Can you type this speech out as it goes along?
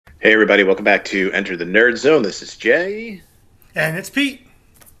Hey everybody, welcome back to Enter the Nerd Zone. This is Jay. And it's Pete.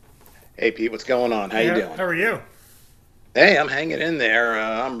 Hey Pete, what's going on? How you Yeah, doing? how are you? Hey, I'm hanging in there.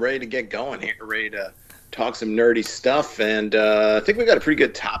 I'm ready to get going here, ready to talk some nerdy stuff, and I think we got a pretty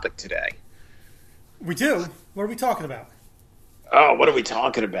good topic today. We do. What are we talking about? Oh, what are we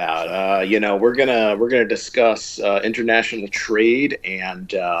talking about? We're gonna discuss international trade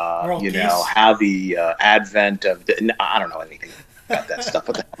and World peace. how the advent of I don't know anything about that stuff.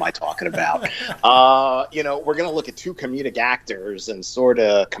 What the hell am I talking about? We're gonna look at two comedic actors and sort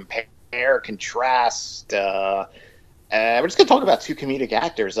of compare, contrast. We're just gonna talk about two comedic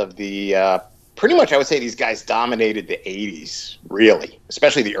actors of the pretty much. I would say these guys dominated the '80s, really,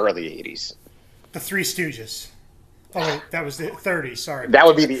 especially the early '80s. The Three Stooges. Oh, wait, that was the 30s. Sorry That about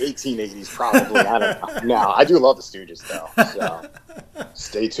would be that. the 1880s, probably. I don't know. No, I do love the Stooges, though. So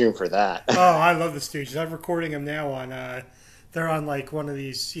stay tuned for that. Oh, I love the Stooges. I'm recording them now on, they're on like one of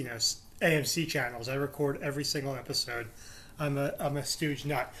these, AMC channels. I record every single episode. I'm a Stooge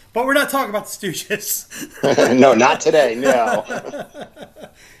nut. But we're not talking about the Stooges. No, not today. No,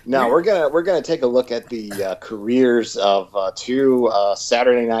 no. we, We're gonna take a look at the careers of two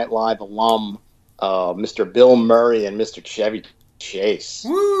Saturday Night Live alum, Mr. Bill Murray and Mr. Chevy Chase.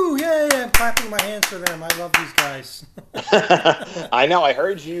 woo, yay, I'm clapping my hands for them. I love these guys. I know. I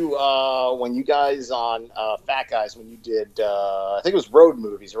heard you when you guys on Fat Guys when you did. I think it was road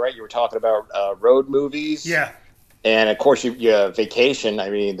movies, right? You were talking about road movies. Yeah. And of course, you Vacation.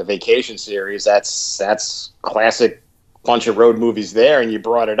 I mean, the Vacation series. That's classic bunch of road movies there. And you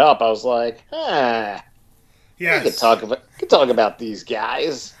brought it up. I was like, we Yes. could talk about these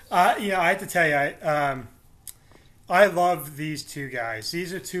guys. I have to tell you, I love these two guys.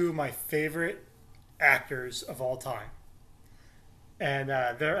 These are two of my favorite actors of all time, and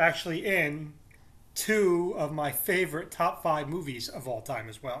they're actually in two of my favorite top five movies of all time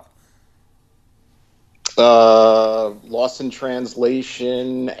as well. Lost in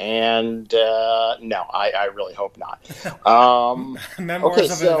Translation, and no, I really hope not. Okay, Memoirs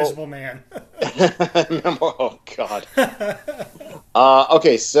of an so Invisible Man. oh God.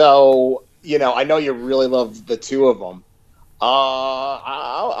 Okay, so I know you really love the two of them.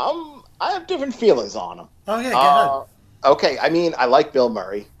 I have different feelings on them. Oh yeah, go ahead. Okay, I mean, I like Bill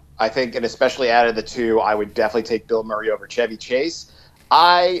Murray. I think, and especially out of the two, I would definitely take Bill Murray over Chevy Chase.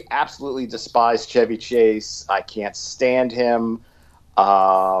 I absolutely despise Chevy Chase. I can't stand him.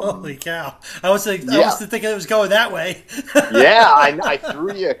 Holy cow! I Yeah, was thinking it was going that way. yeah, I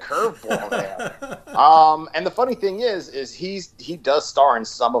threw you a curveball there. And the funny thing is he does star in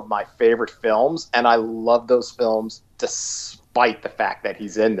some of my favorite films, and I love those films despite the fact that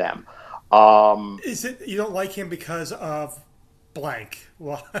he's in them. Um, Is it you don't like him because of blank?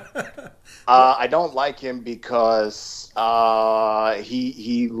 Well, I don't like him because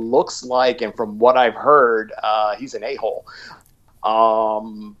he looks like, and from what I've heard, he's an a-hole.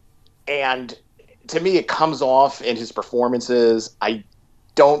 Um, and to me, it comes off in his performances. I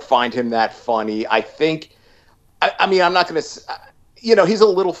don't find him that funny. I think, I mean, I'm not going to, he's a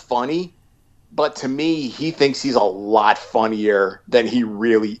little funny, but to me, he thinks he's a lot funnier than he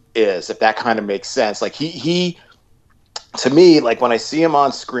really is, if that kind of makes sense. Like to me, like when I see him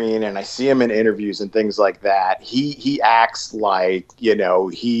on screen and I see him in interviews and things like that, he acts like,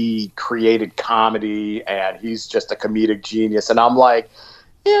 he created comedy and he's just a comedic genius. And I'm like,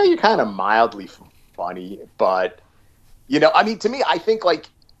 yeah, you're kind of mildly funny, but I mean, to me, I think like,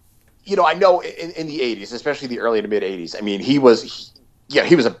 I know in the '80s, especially the early to mid '80s, I mean, he was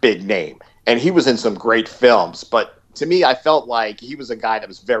a big name and he was in some great films, but to me, I felt like he was a guy that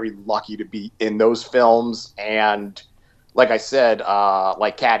was very lucky to be in those films. And like I said,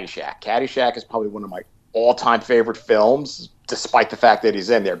 like Caddyshack. Caddyshack is probably one of my all-time favorite films, despite the fact that he's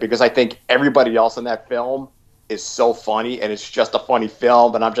in there, because I think everybody else in that film is so funny, and it's just a funny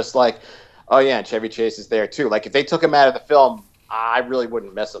film. And I'm just like, oh yeah, and Chevy Chase is there too. Like if they took him out of the film, I really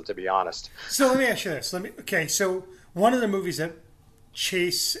wouldn't miss him, to be honest. so let me ask you this. Okay, so one of the movies that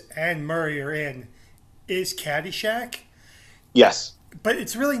Chase and Murray are in is Caddyshack, Yes. but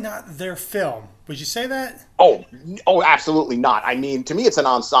it's really not their film. Would you say that? Oh, absolutely not. I mean, to me, it's an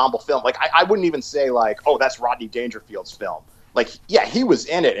ensemble film. Like, I wouldn't even say like, oh, that's Rodney Dangerfield's film. Like, yeah, he was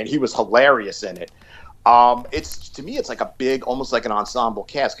in it and he was hilarious in it. It's to me, it's like a big, almost like an ensemble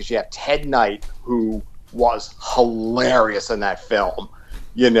cast because you have Ted Knight, who was hilarious in that film.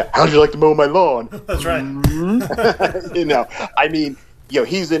 How'd you like to mow my lawn? That's right. I mean,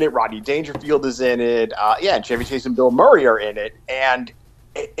 he's in it. Rodney Dangerfield is in it. Yeah, and Chevy Chase and Bill Murray are in it, and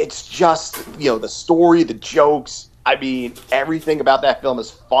it's just the story, the jokes. I mean, everything about that film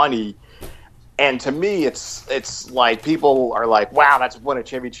is funny, And to me, it's like people are like, wow, that's one of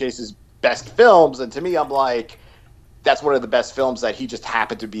Chevy Chase's best films. And to me, I'm like, that's one of the best films that he just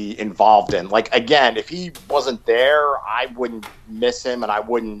happened to be involved in. Like, again, if he wasn't there, I wouldn't miss him and I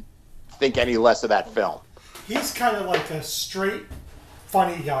wouldn't think any less of that film. He's kind of like a straight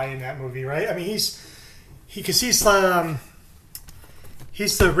funny guy in that movie, right? I mean, he's the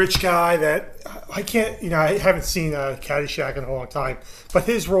rich guy that I can't, I haven't seen Caddyshack in a long time, but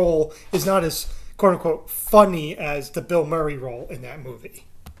his role is not as quote unquote funny as the Bill Murray role in that movie.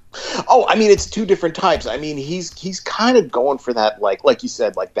 Oh, I mean, it's two different types. I mean, he's kind of going for that, like you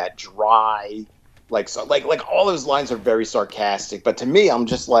said, like that dry, like all his lines are very sarcastic. But to me, I'm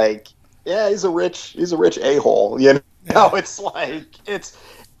just like, yeah, he's a rich a-hole. You know, Yeah. it's like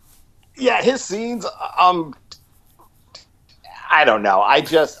his scenes. I don't know.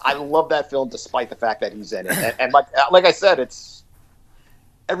 I love that film despite the fact that he's in it. And like I said, it's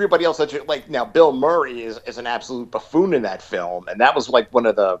everybody else that like now. Bill Murray is an absolute buffoon in that film, and that was like one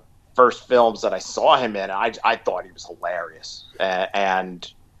of the first films that I saw him in. I thought he was hilarious,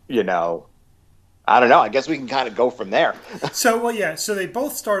 and I don't know. I guess we can kind of go from there. So they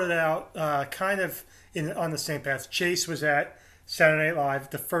both started out kind of on the same path. Chase was at Saturday Night Live,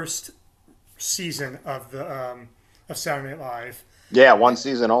 the first season of Saturday Night Live. Yeah, one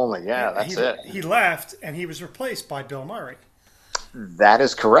season only. Yeah, that's it. He left, and he was replaced by Bill Murray. That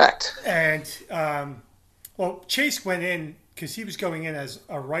is correct. And Chase went in because he was going in as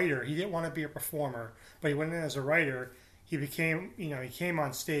a writer. He didn't want to be a performer, but he went in as a writer. He came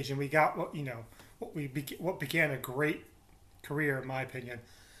on stage, and we got what began a great career, in my opinion.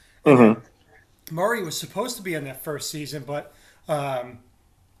 Mm-hmm. Murray was supposed to be in that first season, but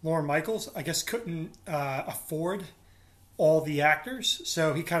Lorne Michaels, I guess, couldn't afford all the actors,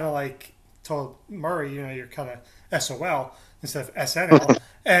 so he kind of like told Murray, you're kind of SOL instead of SNL.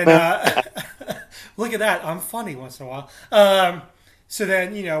 And look at that, I'm funny once in a while. So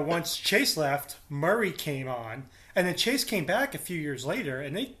then, once Chase left, Murray came on, and then Chase came back a few years later,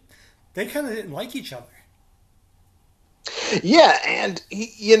 and they kind of didn't like each other. Yeah, and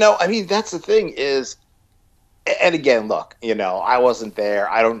I mean, that's the thing is, and again, look, I wasn't there.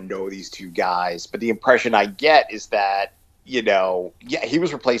 I don't know these two guys, but the impression I get is that, he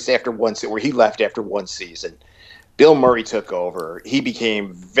was replaced after he left after one season. Bill Murray took over. He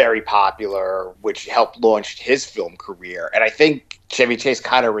became very popular, which helped launch his film career. And I think Chevy Chase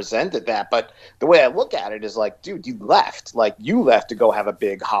kind of resented that. But the way I look at it is like, dude, you left. Like, you left to go have a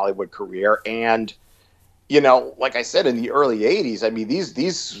big Hollywood career. And, like I said, in the early 80s, I mean,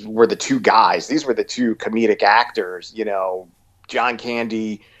 these were the two guys. These were the two comedic actors. John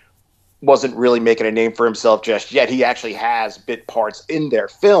Candy wasn't really making a name for himself just yet. He actually has bit parts in their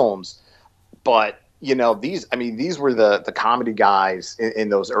films. But these were the comedy guys in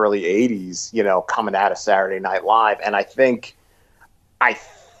those early 80s, coming out of Saturday Night Live. And I think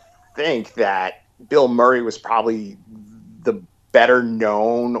that Bill Murray was probably the better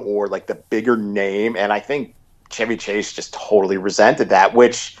known or like the bigger name. And I think Chevy Chase just totally resented that,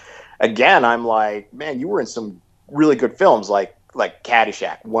 which again, I'm like, man, you were in some really good films like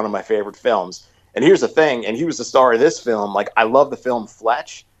Caddyshack, one of my favorite films. And here's the thing. And he was the star of this film. Like, I love the film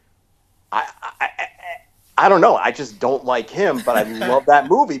Fletch. I don't know. I just don't like him, but I love that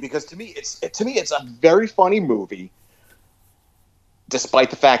movie because to me it's a very funny movie, despite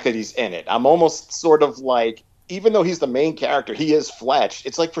the fact that he's in it. I'm almost sort of like, even though he's the main character, he is Fletch.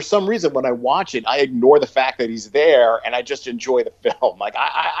 It's like for some reason when I watch it, I ignore the fact that he's there and I just enjoy the film. Like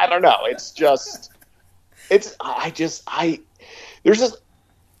I don't know. It's just there's just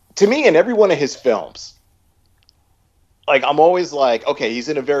to me in every one of his films. Like I'm always like, okay, he's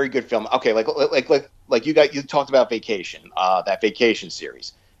in a very good film. Okay, like you talked about Vacation, that Vacation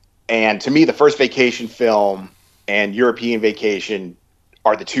series, and to me, the first Vacation film and European Vacation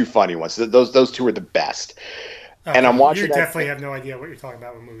are the two funny ones. Those two are the best. Okay, and I'm watching. You definitely have no idea what you're talking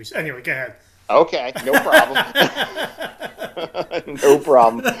about with movies. Anyway, go ahead. Okay, no problem. No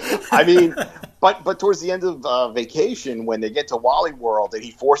problem. I mean, but towards the end of Vacation, when they get to Wally World and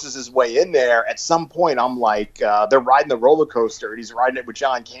he forces his way in there, at some point I'm like, they're riding the roller coaster and he's riding it with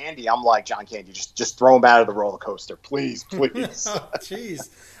John Candy. I'm like, John Candy, just throw him out of the roller coaster, please. Oh, jeez.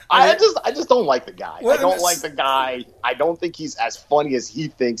 I just don't like the guy. I don't like the guy. I don't think he's as funny as he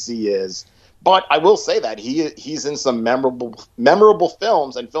thinks he is. But I will say that he's in some memorable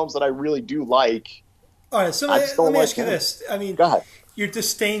films and films that I really do like. All right, so let me ask you this. I mean, go ahead. Your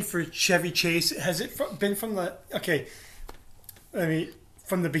disdain for Chevy Chase, has it been from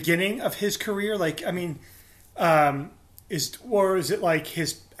from the beginning of his career? Like, I mean, is it like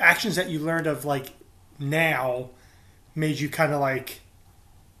his actions that you learned of like now made you kind of like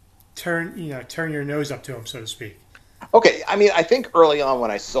turn your nose up to him, so to speak. Okay, I mean, I think early on when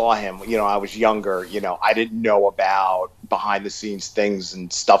I saw him, I was younger, I didn't know about behind the scenes things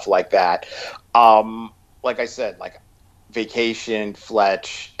and stuff like that. Like I said, like Vacation,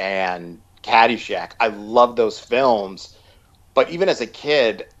 Fletch, and Caddyshack, I love those films, but even as a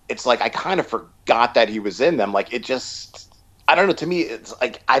kid, it's like I kind of forgot that he was in them. Like it just, I don't know, to me, it's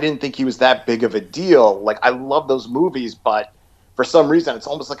like I didn't think he was that big of a deal. Like I love those movies, but for some reason, it's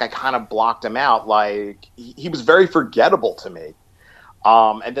almost like I kind of blocked him out. Like he was very forgettable to me.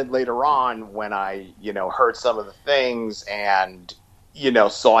 And then later on, when I, heard some of the things and,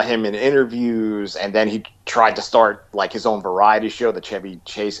 saw him in interviews, and then he tried to start like his own variety show, the Chevy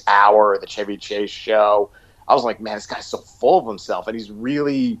Chase Hour, the Chevy Chase Show. I was like, man, this guy's so full of himself, and he's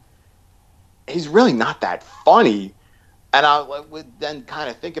really not that funny. And I would then kind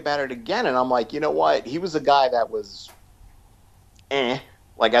of think about it again, and I'm like, you know what? He was a guy that was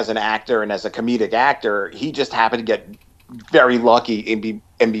like as an actor and as a comedic actor, he just happened to get very lucky and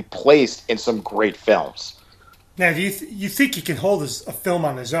be placed in some great films. Now, do you think he can hold a film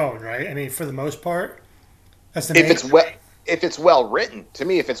on his own, right? I mean, for the most part, that's the if it's well written. To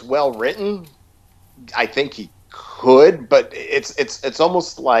me, if it's well written, I think he could. But it's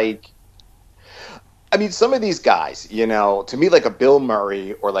almost like, I mean, some of these guys, to me, like a Bill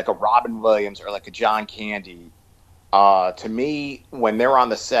Murray or like a Robin Williams or like a John Candy. To me, when they're on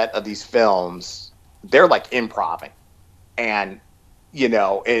the set of these films, they're like improvising, and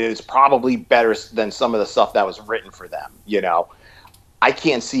it is probably better than some of the stuff that was written for them. I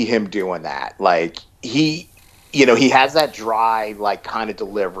can't see him doing that. Like he has that dry, like kind of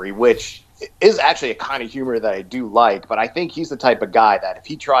delivery, which is actually a kind of humor that I do like. But I think he's the type of guy that if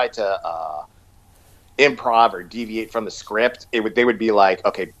he tried to improv or deviate from the script, they would be like,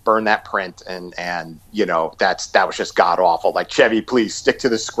 okay, burn that print, and that was just god awful. Like, Chevy, please stick to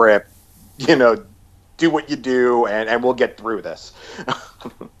the script, do what you do, and we'll get through this.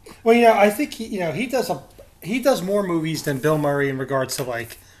 Well, I think he does more movies than Bill Murray in regards to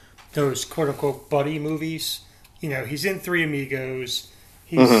like those quote unquote buddy movies. He's in Three Amigos.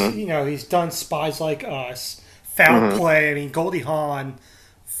 He's he's done Spies Like Us, Foul Play. I mean, Goldie Hawn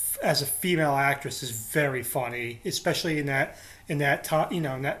as a female actress is very funny, especially in that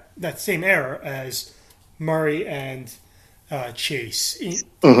that same era as Murray and Chase,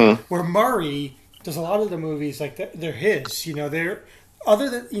 where Murray does a lot of the movies like they're his. They're other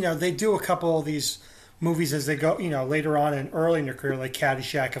than they do a couple of these movies as they go later on and early in their career, like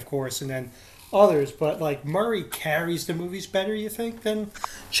Caddyshack, of course, and then others. But like Murray carries the movies better, you think, than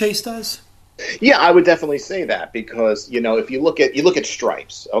Chase does? Yeah, I would definitely say that because if you look at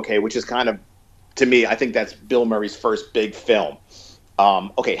Stripes, okay, which is kind of, to me, I think that's Bill Murray's first big film.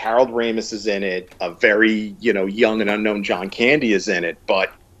 Okay, Harold Ramis is in it. A very young and unknown John Candy is in it,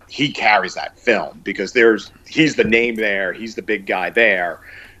 but he carries that film because he's the name there, he's the big guy there,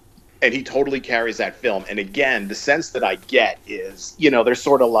 and he totally carries that film. And again, the sense that I get is they're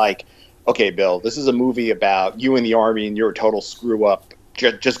sort of like, okay, Bill, this is a movie about you in the Army and you're a total screw up.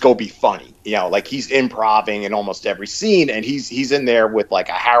 Just go be funny, like he's improvising in almost every scene, and he's in there with like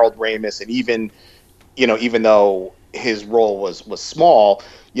a Harold Ramis, and even though his role was small,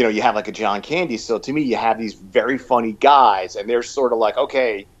 you have like a John Candy. So to me, you have these very funny guys, and they're sort of like,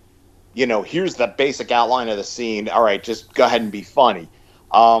 okay, here's the basic outline of the scene. All right, just go ahead and be funny.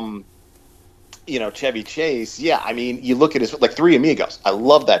 Chevy Chase, yeah, I mean, you look at his like Three Amigos. I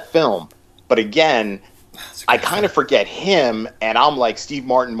love that film, but again, I kind of forget him, and I'm like Steve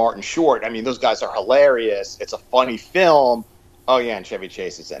Martin, Martin Short. I mean, those guys are hilarious. It's a funny film. Oh yeah, and Chevy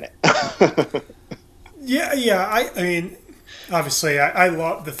Chase is in it. Yeah. I mean, obviously, I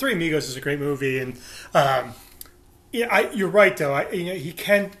love the Three Amigos is a great movie, and you're right though. He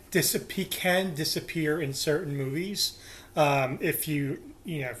can disappear in certain movies if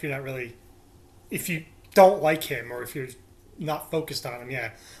if you don't like him or if you're not focused on him.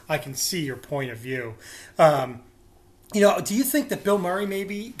 Yeah, I can see your point of view. Do you think that Bill Murray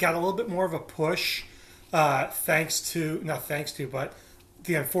maybe got a little bit more of a push not thanks to, but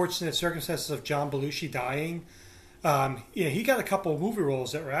the unfortunate circumstances of John Belushi dying? He got a couple of movie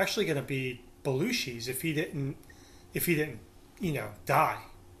roles that were actually going to be Belushi's if he didn't die.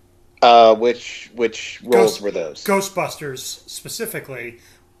 Which roles were those? Ghostbusters specifically.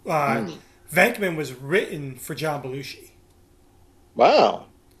 Venkman was written for John Belushi. Wow.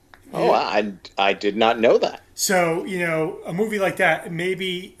 Oh, I did not know that. So, a movie like that,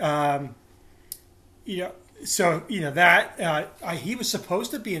 maybe, he was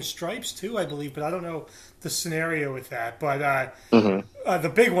supposed to be in Stripes too, I believe, but I don't know the scenario with that. But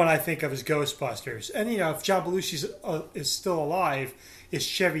The big one I think of is Ghostbusters, and if John Belushi is still alive, is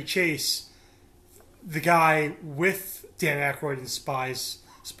Chevy Chase the guy with Dan Aykroyd in Spies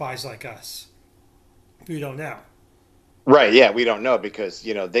Like Us? We don't know. Right, yeah, we don't know because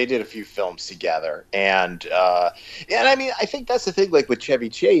they did a few films together, and I mean I think that's the thing. Like with Chevy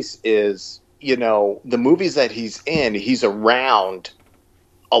Chase is the movies that he's in, he's around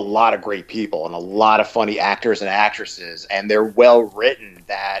a lot of great people and a lot of funny actors and actresses, and they're well written.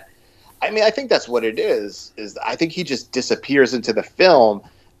 That I mean, I think that's what it is. Is I think he just disappears into the film,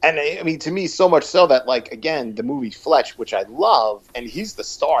 and I mean, to me, so much so that like again, the movie Fletch, which I love, and he's the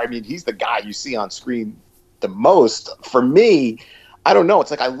star. I mean, he's the guy you see on screen the most. For me, I don't know.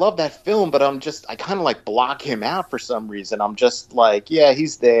 It's like I love that film, but I kind of like block him out for some reason. I'm just like, yeah,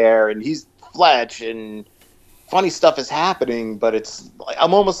 he's there and he's Fletch and funny stuff is happening, but it's like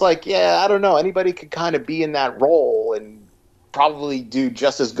I'm almost like, yeah, I don't know. Anybody could kind of be in that role and probably do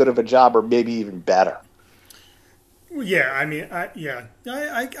just as good of a job or maybe even better. Yeah, I mean,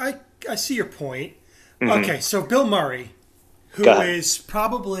 I see your point. Mm-hmm. Okay, so Bill Murray, who is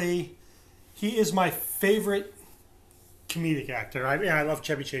probably he is my favorite comedic actor. I mean, I love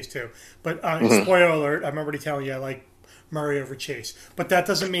Chevy Chase too, but spoiler alert, I'm already telling you I like Murray over Chase, but that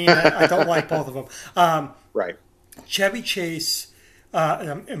doesn't mean I don't like both of them. Right. Chevy Chase,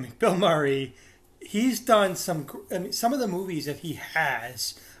 I mean, Bill Murray, he's done some of the movies that he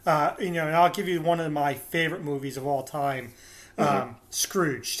has, and I'll give you one of my favorite movies of all time,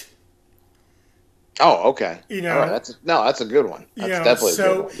 Scrooged. Oh, okay. All right, that's a good one. That's definitely a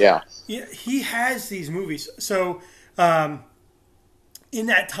good one. Yeah. He has these movies. So, in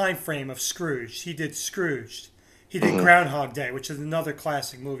that time frame of Scrooge, he did Scrooged. He did Groundhog Day, which is another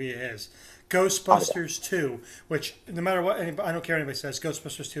classic movie of his. Ghostbusters 2, which no matter what, I don't care what anybody says,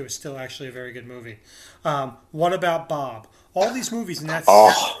 Ghostbusters 2 is still actually a very good movie. What About Bob? All these movies in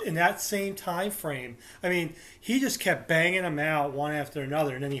that same time frame. I mean, he just kept banging them out one after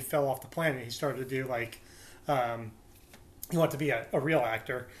another, and then he fell off the planet. He started to do he wanted to be a real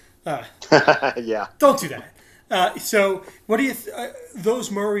actor. Yeah. Don't do that. So, what do you those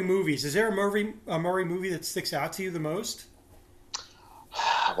Murray movies? Is there a Murray movie that sticks out to you the most?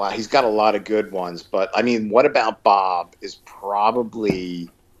 Wow, he's got a lot of good ones, but I mean, What About Bob is probably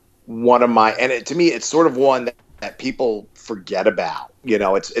one of my, and to me, it's sort of one that people forget about.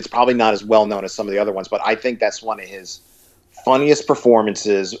 It's probably not as well known as some of the other ones, but I think that's one of his funniest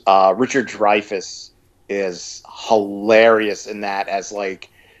performances. Richard Dreyfuss is hilarious in that as like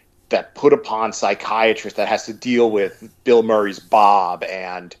that put upon psychiatrist that has to deal with Bill Murray's Bob.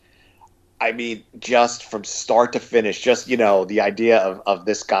 And I mean, just from start to finish, just, the idea of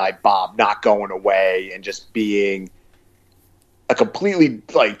this guy, Bob, not going away and just being a completely,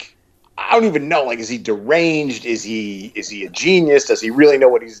 like, I don't even know, like, is he deranged? Is he a genius? Does he really know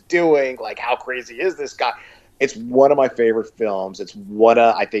what he's doing? Like, how crazy is this guy? It's one of my favorite films. It's one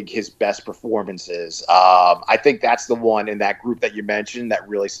of, I think, his best performances. I think that's the one in that group that you mentioned that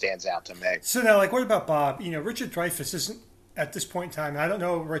really stands out to me. So now, like, what about Bob? Richard Dreyfuss isn't, at this point in time, I don't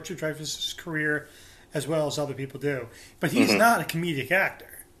know Richard Dreyfuss's career as well as other people do, but he's not a comedic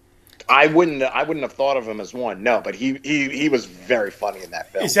actor. I wouldn't have thought of him as one, no, but he was very funny in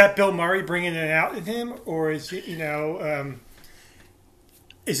that film. Is that Bill Murray bringing it out in him, or is it,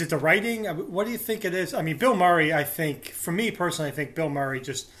 is it the writing? What do you think it is? I mean, Bill Murray, I think, for me personally, I think Bill Murray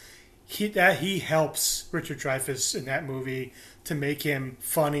he helps Richard Dreyfuss in that movie to make him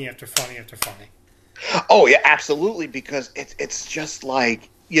funny after funny after funny. Oh yeah, absolutely, because it's just like,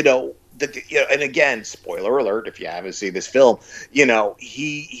 and again, spoiler alert if you haven't seen this film,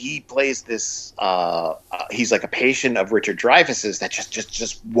 he plays this he's like a patient of Richard Dreyfuss's that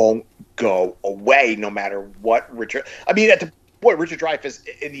just won't go away no matter what at the point Richard Dreyfuss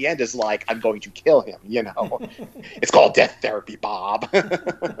in the end is like, I'm going to kill him, It's called death therapy, Bob.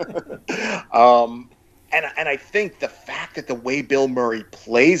 And I think the fact that the way Bill Murray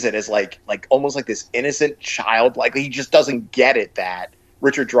plays it is like almost like this innocent child, like he just doesn't get it that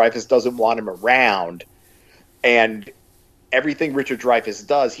Richard Dreyfuss doesn't want him around, and everything Richard Dreyfuss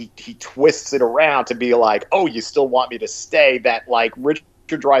does, he twists it around to be like, oh, you still want me to stay? That like Richard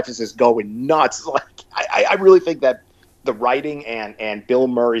Dreyfuss is going nuts. Like I really think that the writing and Bill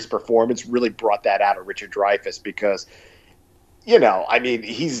Murray's performance really brought that out of Richard Dreyfuss because. I mean,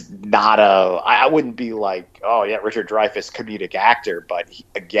 he's not I wouldn't be like, oh, yeah, Richard Dreyfuss, comedic actor. But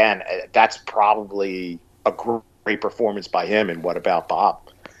again, that's probably a great performance by him in What About Bob?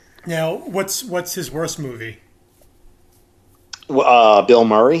 Now, what's his worst movie? Bill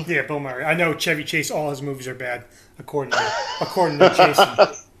Murray? Yeah, Bill Murray. I know Chevy Chase, all his movies are bad, according to Jason.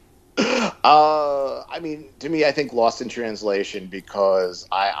 I mean, to me, I think Lost in Translation because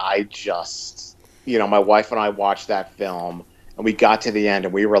I just, my wife and I watched that film and we got to the end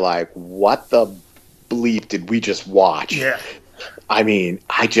and we were like, what the bleep did we just watch? Yeah. I mean,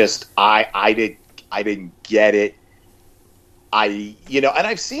 I didn't get it. And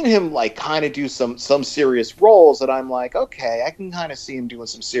I've seen him like kind of do some serious roles, and I'm like, okay, I can kind of see him doing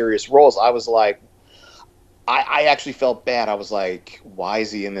some serious roles. I was like, I actually felt bad. I was like, why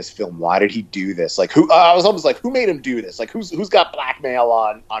is he in this film? Why did he do this? Like, who? I was almost like, who made him do this? Like, who's got blackmail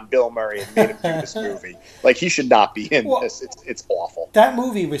on Bill Murray and made him do this movie? Like, he should not be in this. It's awful. That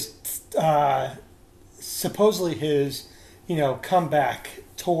movie was supposedly his, comeback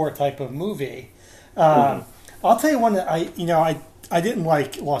tour type of movie. I'll tell you one that I didn't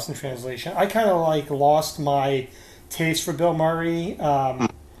like Lost in Translation. I kind of lost my taste for Bill Murray a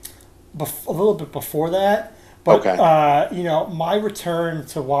little bit before that. But Okay. my return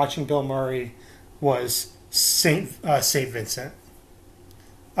to watching Bill Murray was Saint Vincent.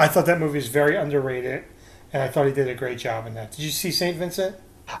 I thought that movie was very underrated, and I thought he did a great job in that. Did you see Saint Vincent?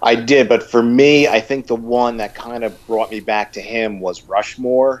 I did, but for me, I think the one that kind of brought me back to him was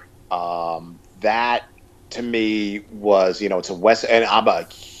Rushmore. That to me was, it's a Wes, and I'm a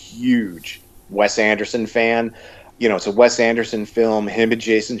huge Wes Anderson fan. It's a Wes Anderson film, him and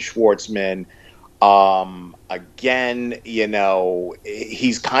Jason Schwartzman. Again,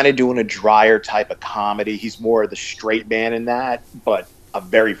 he's kind of doing a drier type of comedy. He's more of the straight man in that, but a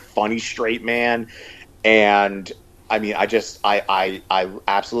very funny straight man. And I mean, I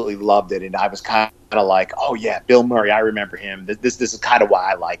absolutely loved it. And I was kind of like, oh yeah, Bill Murray. I remember him. This is kind of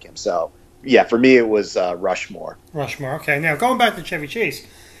why I like him. So yeah, for me, it was Rushmore. Rushmore. Okay. Now going back to Chevy Chase,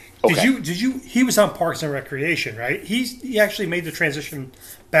 Okay. did you? He was on Parks and Recreation, right? He actually made the transition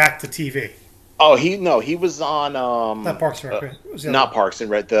back to TV. Oh, he was on Not Parks and Recreation. It was the other not one. Parks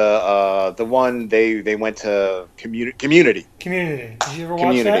and Rec, the one they went to Community. Community. Did you ever watch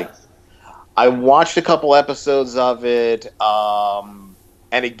Community. that? I watched a couple episodes of it, and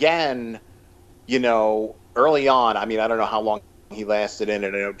again, early on. I mean, I don't know how long he lasted in it.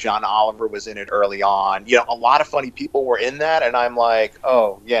 I know John Oliver was in it early on. A lot of funny people were in that, and I'm like,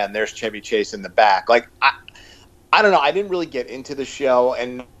 oh yeah, and there's Chevy Chase in the back. Like I don't know. I didn't really get into the show,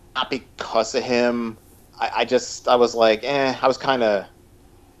 and not because of him. I was like, I was kind of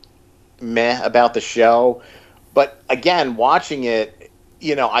meh about the show. But again, watching it,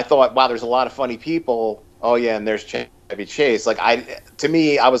 I thought, wow, there's a lot of funny people. Oh yeah, and there's Chevy Chase. Like to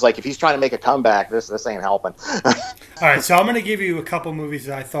me, I was like, if he's trying to make a comeback, this ain't helping. All right. So I'm going to give you a couple movies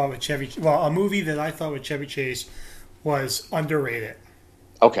that I thought with Chevy. Well, a movie that I thought with Chevy Chase was underrated.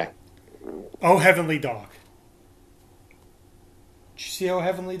 Okay. Oh Heavenly Dog. Did you see Oh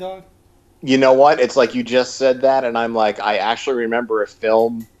Heavenly Dog? You know what? It's like you just said that, and I'm like, I actually remember a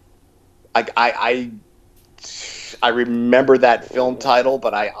film. I remember that film title,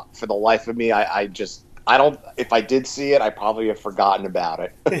 but for the life of me, I don't. If I did see it, I probably have forgotten about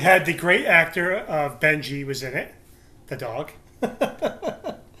it. It had the great actor of Benji was in it, the dog,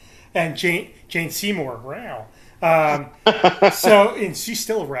 and Jane Seymour. Wow. And she's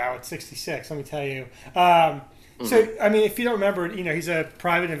still around at 66. Let me tell you. So I mean, if you don't remember, he's a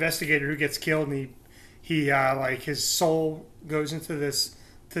private investigator who gets killed, and he like his soul goes into this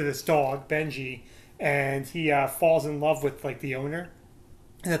dog Benji, and he falls in love with like the owner.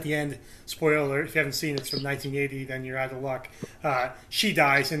 And at the end, spoiler alert, if you haven't seen it, it's from 1980, then you're out of luck. She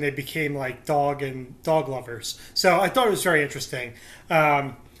dies, and they became like dog lovers. So I thought it was very interesting.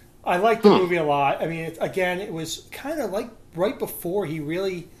 I liked the movie a lot. I mean, it was kind of like right before he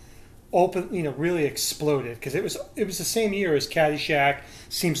really really exploded, because it was the same year as Caddyshack,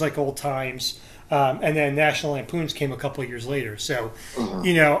 Seems Like Old Times, and then National Lampoons came a couple of years later. So,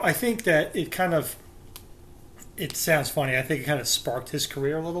 I think that it sounds funny. I think it kind of sparked his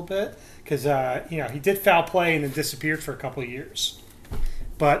career a little bit, because he did Foul Play and then disappeared for a couple of years.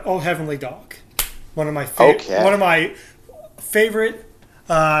 But Oh Heavenly Dog, one of my favorite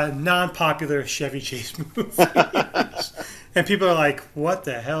non-popular Chevy Chase movies. And people are like, what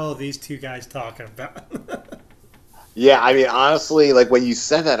the hell are these two guys talking about? Yeah, I mean, honestly, like when you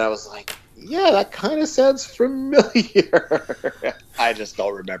said that, I was like, yeah, that kind of sounds familiar. I just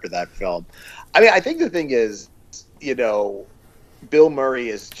don't remember that film. I mean, I think the thing is, Bill Murray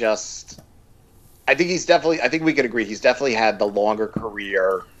is just. I think we could agree he's definitely had the longer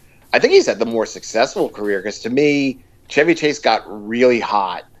career. I think he's had the more successful career, because to me, Chevy Chase got really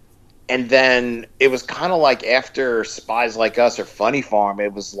hot. And then it was kind of like after Spies Like Us or Funny Farm,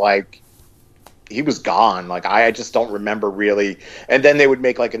 it was like he was gone. Like I just don't remember really. And then they would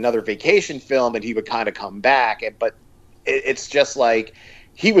make like another vacation film, and he would kind of come back. But it's just like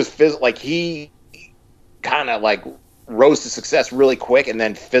he was like he kind of like rose to success really quick and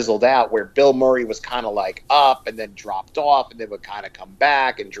then fizzled out, where Bill Murray was kind of like up and then dropped off and then would kind of come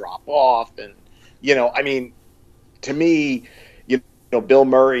back and drop off. And, I mean, to me, Bill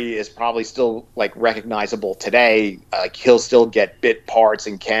Murray is probably still like recognizable today. Like he'll still get bit parts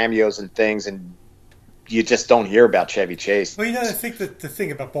and cameos and things, and you just don't hear about Chevy Chase. Well, I think that the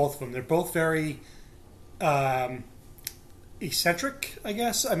thing about both of them, they're both very eccentric, I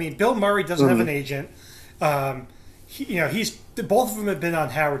guess. I mean, Bill Murray doesn't have an agent. He's both of them have been on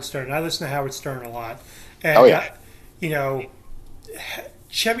Howard Stern. I listen to Howard Stern a lot, and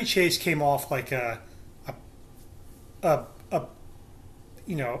Chevy Chase came off like a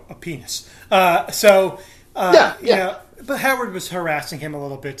penis. But Howard was harassing him a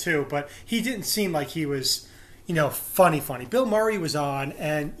little bit too. But he didn't seem like he was, funny. Bill Murray was on,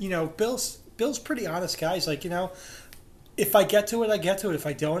 and Bill's pretty honest guy. He's like, if I get to it, I get to it. If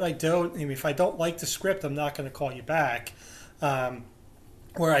I don't, I don't. I mean, if I don't like the script, I'm not going to call you back.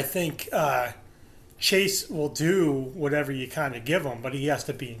 Where I think Chase will do whatever you kind of give him, but he has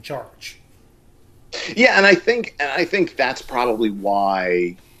to be in charge. Yeah, and I think that's probably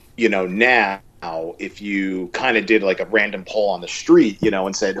why, now if you kind of did like a random poll on the street,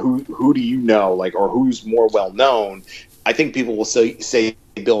 and said who do you know, like, or who's more well known, I think people will say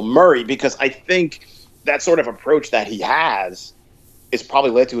Bill Murray, because I think that sort of approach that he has is probably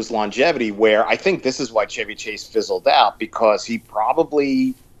led to his longevity, where I think this is why Chevy Chase fizzled out, because he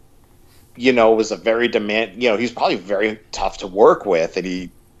probably, was a very he's probably very tough to work with. And he,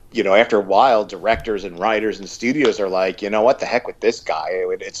 after a while, directors and writers and studios are like, what the heck with this guy?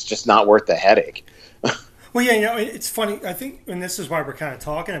 It's just not worth the headache. Well, yeah, it's funny. I think, and this is why we're kind of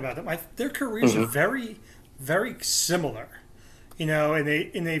talking about them, their careers are very, very similar, and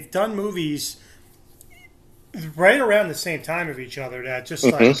they've done movies right around the same time of each other that just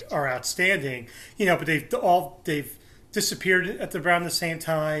like are outstanding, but they've disappeared at around the same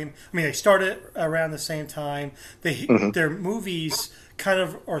time. I mean, they started around the same time. Their movies kind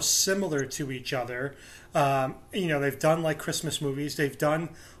of are similar to each other. They've done like Christmas movies. They've done,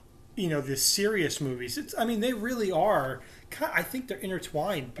 the serious movies. They really are. I think they're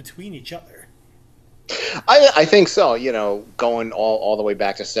intertwined between each other. I think so. Going all the way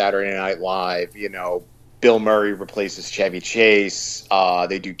back to Saturday Night Live. Bill Murray replaces Chevy Chase.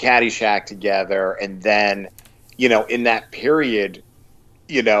 They do Caddyshack together, and then, in that period,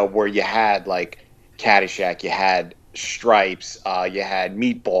 where you had like Caddyshack, you had Stripes, you had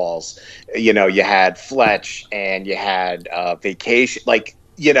Meatballs, you had Fletch, and you had Vacation. Like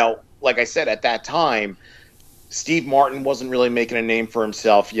I said, at that time, Steve Martin wasn't really making a name for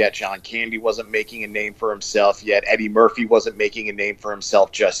himself yet. John Candy wasn't making a name for himself yet. Eddie Murphy wasn't making a name for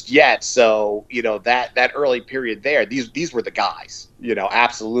himself just yet. So, that early period there, these were the guys,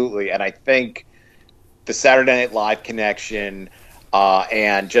 absolutely. And I think the Saturday Night Live connection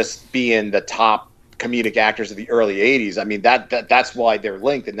and just being the top comedic actors of the early 80s, that's why they're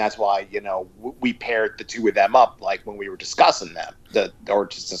linked, and that's why, we paired the two of them up, like when we were discussing them, or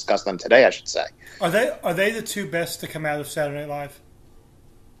just discuss them today, I should say. Are they the two best to come out of Saturday Night Live?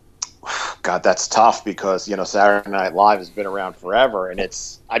 God, that's tough, because Saturday Night Live has been around forever, and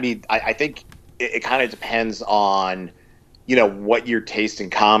I think it kind of depends on what your taste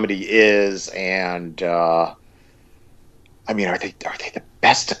in comedy is, and are they the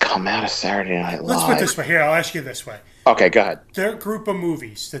best to come out of Saturday Night Live? Let's put it this way. Here, I'll ask you this way. Okay, go ahead. Their group of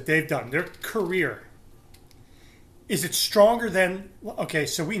movies that they've done, their career, is it stronger than... Okay,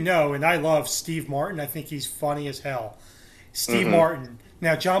 so we know, and I love Steve Martin. I think he's funny as hell. Steve Martin.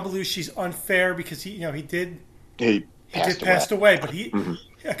 Now, John Belushi's unfair because he did pass away, but a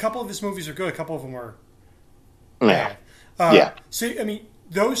couple of his movies are good. A couple of them were bad. So,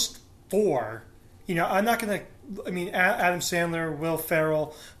 those four, I'm not going to... Adam Sandler, Will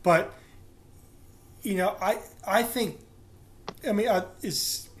Ferrell, but I think, how am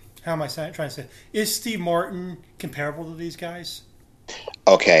I trying to say? Is Steve Martin comparable to these guys?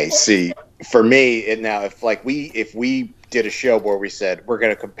 Okay, see, for me, now if we did a show where we said we're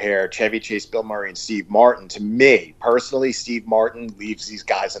going to compare Chevy Chase, Bill Murray, and Steve Martin, to me personally, Steve Martin leaves these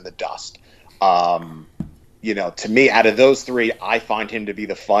guys in the dust. To me, out of those three, I find him to be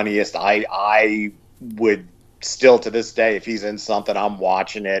the funniest. I would still, to this day, if he's in something, I'm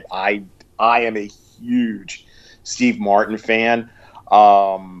watching it. I am a huge Steve Martin fan.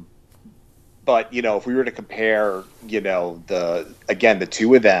 But, if we were to compare, the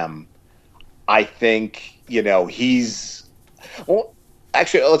two of them, I think, he's... Well,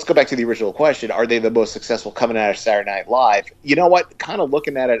 actually, let's go back to the original question. Are they the most successful coming out of Saturday Night Live? You know what? Kind of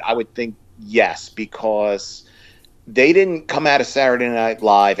looking at it, I would think yes, because, they didn't come out of Saturday Night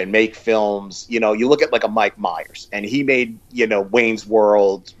Live and make films. You know, you look at like a Mike Myers, and he made, you know, Wayne's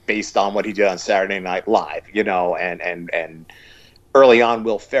World based on what he did on Saturday Night Live. You know, and early on,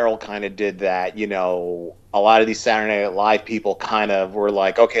 Will Ferrell kind of did that. You know, a lot of these Saturday Night Live people kind of were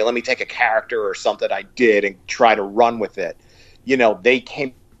like, okay, let me take a character or something I did and try to run with it. You know, they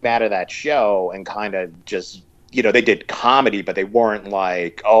came out of that show and kind of just, you know, they did comedy, but they weren't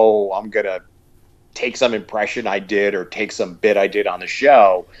like, oh, I'm gonna take some impression I did or take some bit I did on the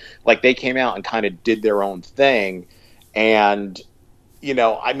show. Like, they came out and kind of did their own thing. And, you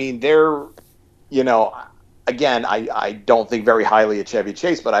know, I mean, they're, you know, again, I don't think very highly of Chevy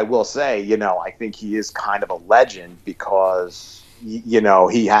Chase, but I will say, you know, I think he is kind of a legend because, you know,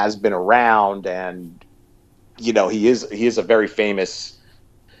 he has been around, and, you know, he is a very famous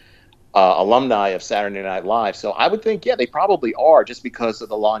alumni of Saturday Night Live. So I would think, yeah, they probably are, just because of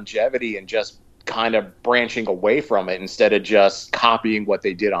the longevity and just kind of branching away from it instead of just copying what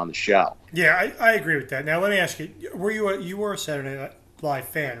they did on the show. Yeah, I agree with that. Now let me ask you: you were a Saturday Night Live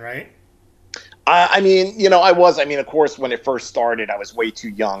fan, right? I mean, you know, I was. I mean, of course, when it first started, I was way too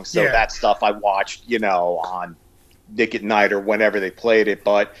young, so Yeah. that stuff I watched, you know, on Nick at Night or whenever they played it.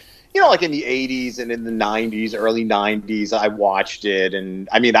 But, you know, like in the '80s and in the '90s, early '90s, I watched it, and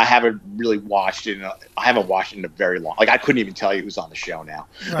I mean, I haven't really watched it. I haven't watched it in a very long. Like, I couldn't even tell you who's on the show now.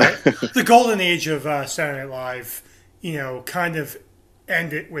 Right. The golden age of Saturday Night Live, you know, kind of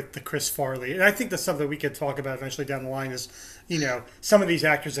ended with the Chris Farley, and I think that's something we could talk about eventually down the line. Is, you know, some of these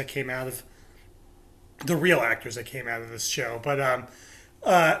actors that came out of the real actors that came out of this show, but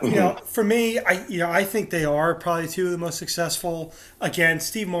you know, for me, I think they are probably two of the most successful. Again,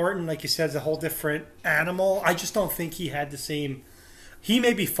 Steve Martin, like you said, is a whole different animal. I just don't think he had the same. He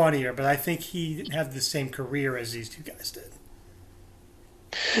may be funnier, but I think he didn't have the same career as these two guys did.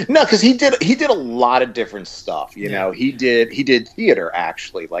 No, because he did a lot of different stuff. You know, he did theater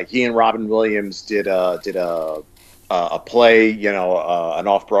actually. Like, he and Robin Williams did a play. You know, an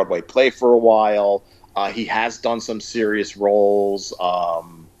off Broadway play for a while. He has done some serious roles.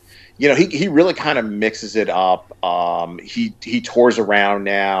 You know, he really kind of mixes it up. He tours around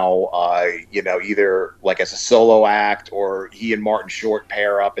now. You know, either like as a solo act, or he and Martin Short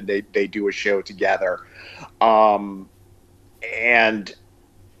pair up and they do a show together. And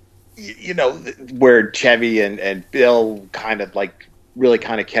you know, where Chevy and Bill kind of like really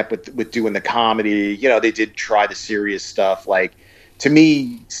kind of kept with doing the comedy. You know, they did try the serious stuff. Like, to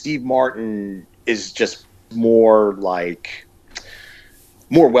me, Steve Martin is just more like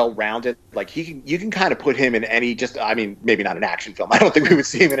more well-rounded. Like, you can kind of put him in any, just, I mean, maybe not an action film. I don't think we would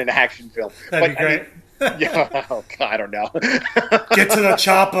see him in an action film. That'd be great. I mean, yeah, oh God, I don't know. Get to the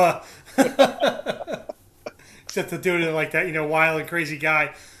chopper. Except to do it like that, you know, wild and crazy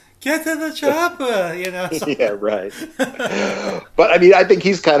guy. Get to the chopper, you know. So. Yeah, right. But I mean, I think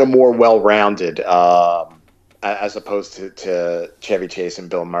he's kind of more well-rounded as opposed to Chevy Chase and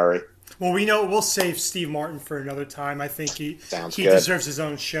Bill Murray. Well, we know we'll save Steve Martin for another time. I think he good. deserves his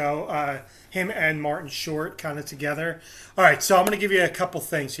own show. Him and Martin Short kind of together. All right, so I'm going to give you a couple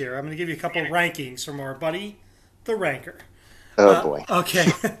things here. I'm going to give you a couple rankings from our buddy, the Ranker. Oh boy. Okay,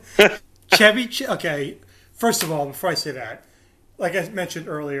 Okay, first of all, before I say that, like I mentioned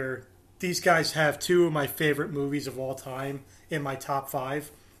earlier, these guys have two of my favorite movies of all time in my top 5.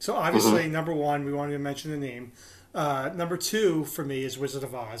 So obviously, number one, we wanted to mention the name. Number 2 for me is Wizard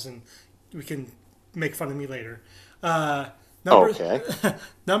of Oz, and we can make fun of me later. Number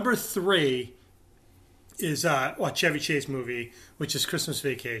 3 is a Chevy Chase movie, which is Christmas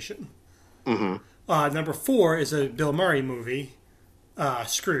Vacation. Number 4 is a Bill Murray movie,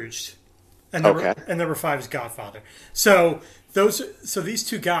 Scrooged. And number 5 is Godfather. So these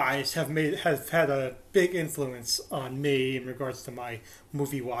two guys have had a big influence on me in regards to my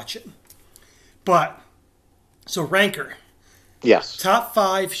movie watching. But so Ranker. Yes. Top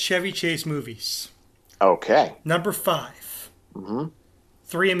 5 Chevy Chase movies. Okay. Number 5.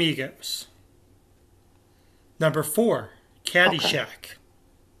 Three Amigos. Number 4, Caddyshack. Okay.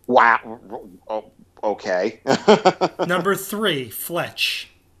 Wow. Oh, okay. Number 3, Fletch.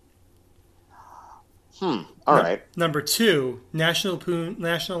 All right. Number 2, National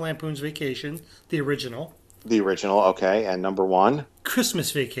Lampoon's Vacation, the original. The original, okay. And number 1?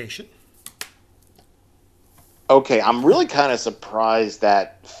 Christmas Vacation. Okay, I'm really kind of surprised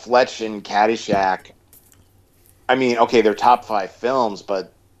that Fletch and Caddyshack, I mean, okay, they're top 5 films,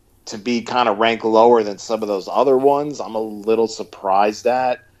 but to be kind of ranked lower than some of those other ones, I'm a little surprised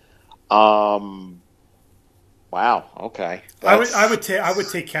at. Wow. Okay. I would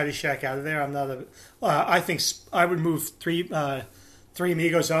take Caddyshack out of there. I'm not a. I think I would move Three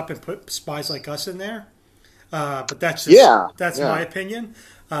Amigos up and put Spies Like Us in there. But Yeah, that's yeah, my opinion.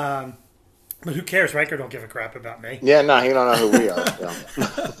 But who cares? Riker don't give a crap about me. yeah. No, he don't know who we are. So.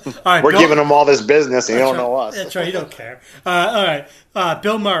 All right, We're Bill. giving him all this business, and he That's don't right. know us. That's right. He don't care. All right,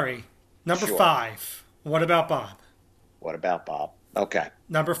 Bill Murray, number Sure. 5. What about Bob? What about Bob? Okay.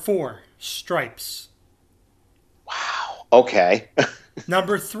 Number 4, Stripes. Wow. Okay.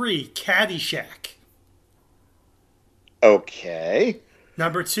 Number 3, Caddyshack. Okay.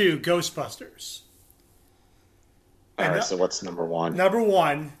 Number 2, Ghostbusters. All And right. So what's number one? number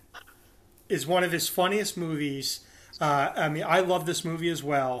 1 is one of his funniest movies. I mean, I love this movie as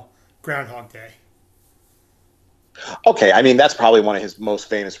well. Groundhog Day. Okay. I mean, that's probably one of his most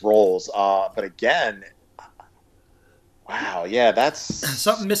famous roles. But again, wow. Yeah,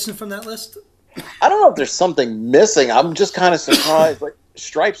 Something missing from that list? I don't know if there's something missing. I'm just kind of surprised. Like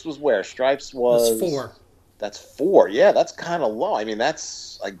Stripes was where? Stripes That's was 4. That's 4. Yeah, that's kind of low. I mean,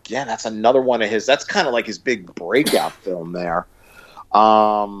 that's another one of his. That's kind of like his big breakout film there.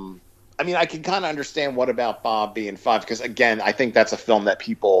 I mean, I can kind of understand what about Bob being 5 because again, I think that's a film that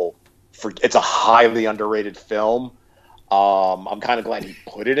people it's a highly underrated film. I'm kind of glad he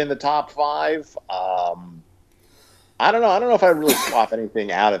put it in the top 5. I don't know. I don't know if I really swap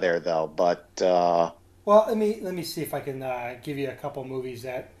anything out of there though, but Well, let me see if I can give you a couple movies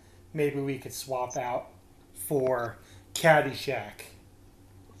that maybe we could swap out for Caddyshack.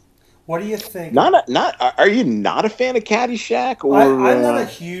 What do you think? Are you not a fan of Caddyshack or I'm not a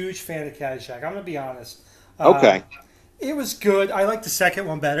huge fan of Caddyshack. I'm gonna be honest. okay. It was good. I like the second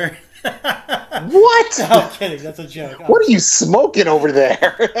one better. What? No, I'm kidding. That's a joke. What are you smoking over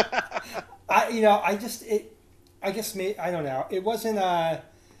there? I guess I don't know. It wasn't.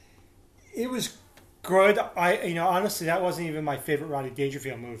 It was good. Honestly, that wasn't even my favorite Rodney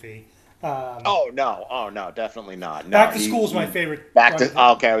Dangerfield movie. Oh no, definitely not. No, Back to School is my favorite.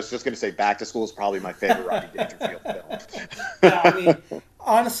 Okay, I was just going to say Back to School is probably my favorite Rodney Dangerfield film. Yeah, I mean,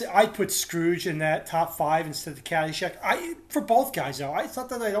 honestly, I'd put Scrooge in that top 5 instead of Caddyshack. For both guys though, it's not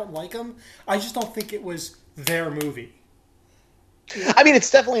that I don't like them. I just don't think it was their movie. I mean,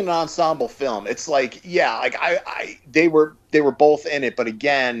 it's definitely an ensemble film. It's like, yeah, like they were both in it, but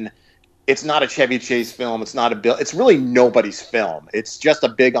again, it's not a Chevy Chase film. It's not a Bill. It's really nobody's film. It's just a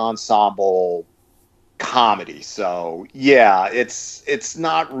big ensemble comedy. So yeah, it's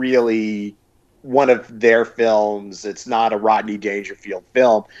not really one of their films. It's not a Rodney Dangerfield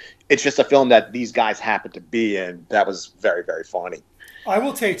film. It's just a film that these guys happen to be in. That was very, very funny. I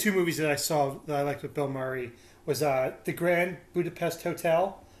will tell you 2 movies that I saw that I liked with Bill Murray was The Grand Budapest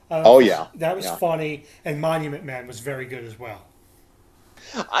Hotel. Oh yeah, that was yeah. funny, and Monument Man was very good as well.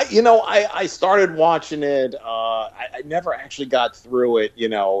 I started watching it. I never actually got through it.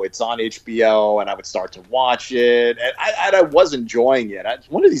 It's on HBO, and I would start to watch it, and I was enjoying it.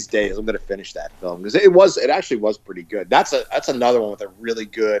 One of these days, I'm going to finish that film because it actually was pretty good. That's another one with a really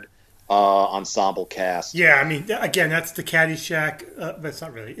good ensemble cast. Yeah, I mean, again, that's the Caddyshack, but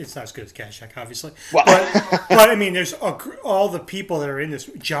it's not as good as Caddyshack, obviously. Well, but I mean, there's all the people that are in this.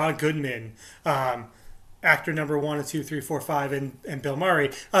 John Goodman, actor number 1 and 2, 3, 4, 5, and Bill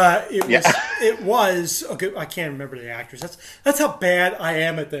Murray. It was a good. I can't remember the actors. That's how bad I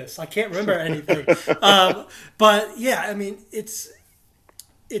am at this. I can't remember anything. But yeah, I mean, it's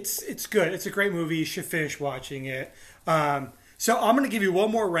good. It's a great movie. You should finish watching it. So I'm going to give you one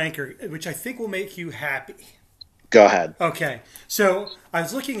more ranker, which I think will make you happy. Go ahead. Okay. So I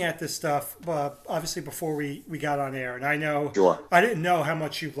was looking at this stuff, obviously, before we got on air, and I know I didn't know how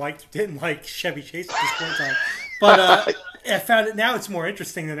much you didn't like Chevy Chase at this point in time. But I found it now it's more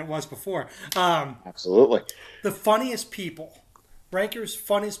interesting than it was before. Absolutely. The funniest people. Ranker's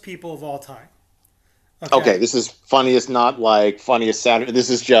funniest people of all time. Okay, this is funniest, not like funniest Saturday.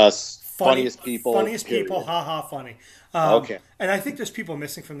 This is just funniest people. Funniest period. people, haha, funny. Okay. And I think there's people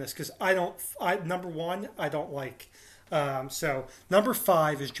missing from this because number 1, I don't like. So number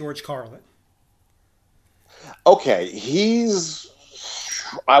 5 is George Carlin. Okay,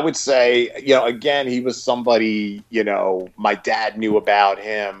 I would say, again, he was somebody, my dad knew about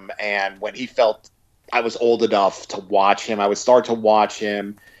him. And when he felt I was old enough to watch him, I would start to watch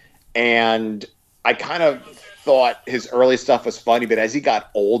him. And I kind of thought his early stuff was funny, but as he got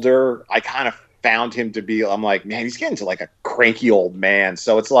older, I kind of found him to be, I'm like, man, he's getting to like a cranky old man.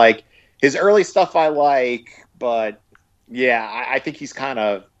 So it's like his early stuff I like, but yeah, I think he's kind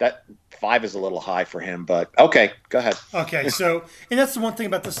of, that 5 is a little high for him, but okay, go ahead. Okay, so, and that's the one thing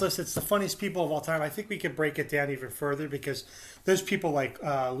about this list, it's the funniest people of all time. I think we could break it down even further because there's people like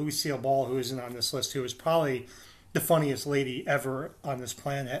Lucille Ball, who isn't on this list, who is probably the funniest lady ever on this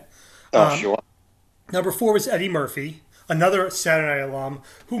planet. Oh, sure. Number 4 was Eddie Murphy. another Saturday Night alum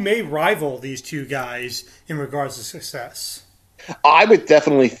who may rival these two guys in regards to success. I would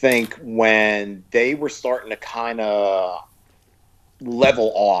definitely think when they were starting to kind of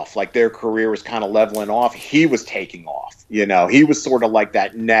level off, like their career was kind of leveling off, he was taking off. You know, he was sort of like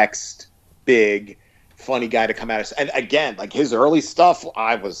that next big funny guy to come out. And again, like his early stuff,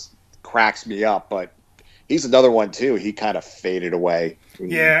 cracks me up, but he's another one too. He kind of faded away.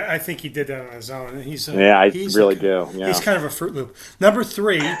 Yeah, I think he did that on his own. I really do. Yeah. He's kind of a Fruit Loop. Number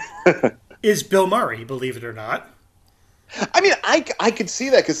 3 is Bill Murray, believe it or not. I mean, I could see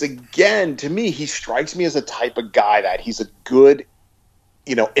that because, again, to me, he strikes me as a type of guy that he's a good,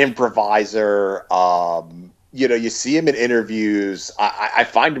 improviser. You see him in interviews. I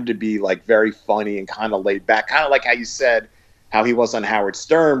find him to be, like, very funny and kind of laid back. Kind of like how you said how he was on Howard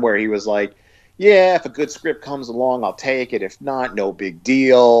Stern, where he was like, yeah, if a good script comes along, I'll take it. If not, no big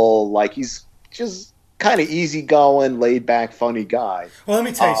deal. Like, he's just kind of easygoing, laid back, funny guy. Well, let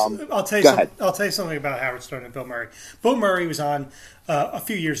me tell you. I'll tell you something about Howard Stern and Bill Murray. Bill Murray was on a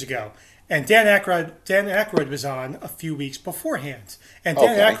few years ago, and Dan Aykroyd was on a few weeks beforehand. And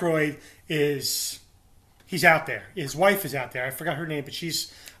Dan Aykroyd he's out there. His wife is out there. I forgot her name, but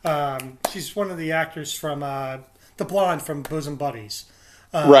she's one of the actors from the blonde from Bosom Buddies.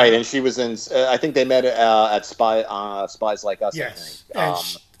 Right, and she was in. I think they met at Spies Like Us. Yes, I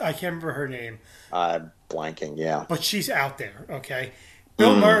think. and I can't remember her name. Blanking, yeah. But she's out there, okay?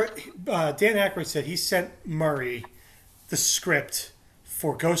 Bill Murray, Dan Aykroyd said he sent Murray the script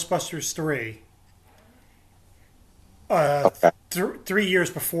for Ghostbusters 3 3 years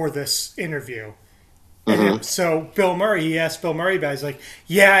before this interview. And so he asked Bill Murray about it. He's like,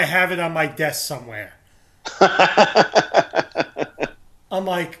 yeah, I have it on my desk somewhere. I'm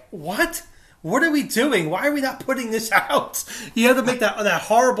like, what? What are we doing? Why are we not putting this out? You had to make that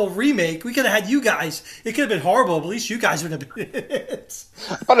horrible remake. We could have had you guys. It could have been horrible, but at least you guys would have been it.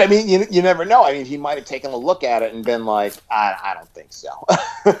 But I mean, you never know. I mean, he might have taken a look at it and been like, I don't think so.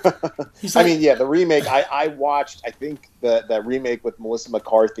 I mean, yeah, the remake. I watched. I think that remake with Melissa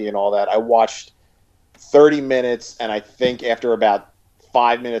McCarthy and all that. I watched 30 minutes, and I think after about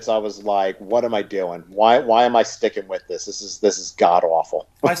 5 minutes, I was like, "What am I doing? Why am I sticking with this? This is god awful."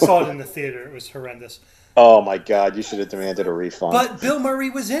 I saw it in the theater; it was horrendous. Oh my god! You should have demanded a refund. But Bill Murray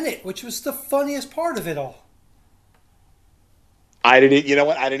was in it, which was the funniest part of it all. I didn't. You know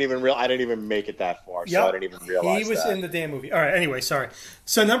what? I didn't even make it that far, so I didn't even realize he was in the damn movie. All right. Anyway, sorry.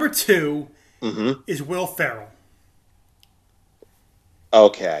 So number 2 is Will Ferrell.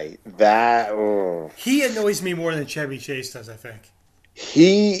 Okay, he annoys me more than Chevy Chase does. I think.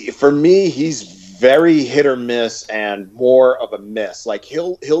 For me, he's very hit or miss and more of a miss. Like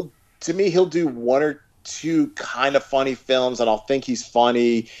he'll do one or two kind of funny films and I'll think he's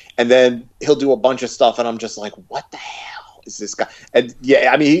funny, and then he'll do a bunch of stuff and I'm just like, what the hell is this guy? And yeah,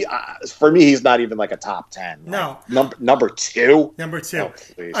 I mean, for me, he's not even like a top 10. No. Number 2? Number 2. Oh,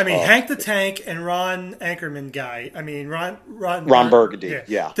 I mean, Hank the Tank and Ron Anchorman guy. I mean, Ron Burgundy.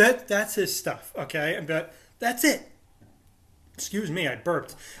 Yeah. That's his stuff, okay? But that's it. Excuse me, I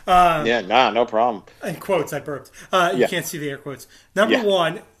burped. No problem. In quotes, I burped. You can't see the air quotes. Number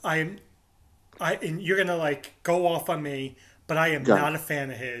 1, and you're gonna like go off on me, but I am not a fan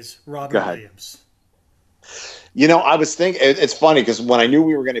of his. Robin Williams. You know, I was thinking. It's funny because when I knew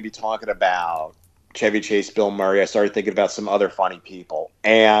we were going to be talking about Chevy Chase, Bill Murray, I started thinking about some other funny people,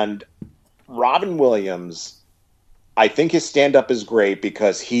 and Robin Williams. I think his stand-up is great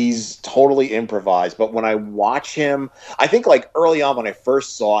because he's totally improvised. But when I watch him, I think like early on when I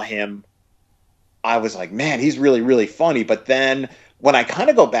first saw him, I was like, man, he's really, really funny. But then when I kind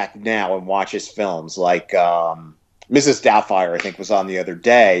of go back now and watch his films, like Mrs. Doubtfire, I think was on the other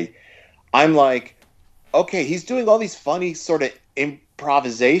day, I'm like, okay, he's doing all these funny sort of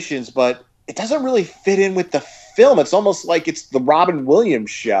improvisations, but it doesn't really fit in with the film. It's almost like it's the Robin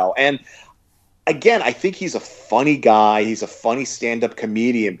Williams show. And again, I think he's a funny guy. He's a funny stand-up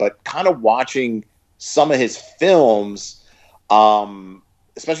comedian, but kind of watching some of his films,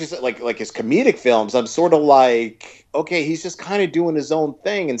 especially like his comedic films, I'm sort of like, okay, he's just kind of doing his own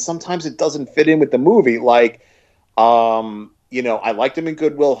thing, and sometimes it doesn't fit in with the movie. Like, I liked him in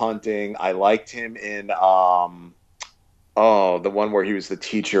Good Will Hunting. I liked him in the one where he was the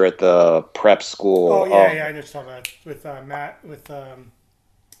teacher at the prep school. Oh yeah, I just saw that with Matt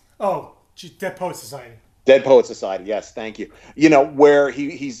Dead Poet Society. Dead Poet Society, yes, thank you. You know, where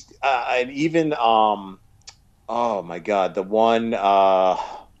he's and even oh my god, the one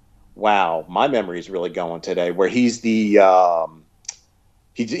wow, my memory is really going today, where he's the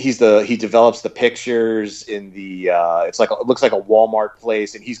he develops the pictures in the it's like it looks like a Walmart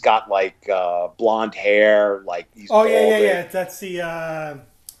place, and he's got like blonde hair, like he's Oh yeah, yeah, balding. yeah. That's the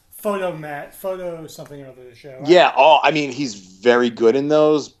photo something or other the show. Yeah, oh, I mean, he's very good in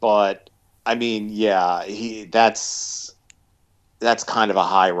those, but I mean, yeah, he that's kind of a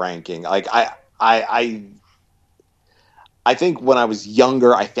high ranking. Like I I think when I was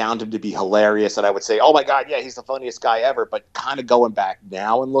younger, I found him to be hilarious, and I would say, "Oh my god, yeah, he's the funniest guy ever." But kind of going back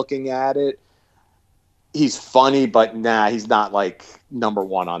now and looking at it, he's funny, but nah, he's not like number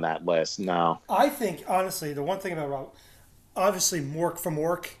one on that list. No. I think honestly, the one thing about Rob, obviously Mork from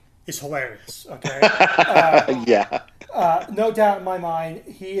Mork is hilarious. Okay, Yeah. no doubt in my mind,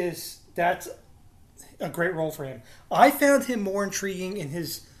 he is. That's a great role for him. I found him more intriguing in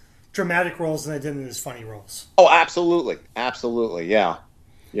his dramatic roles than I did in his funny roles. Oh, absolutely, absolutely. Yeah,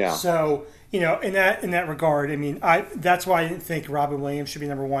 yeah. So in that regard, I mean, I that's why I didn't think Robin Williams should be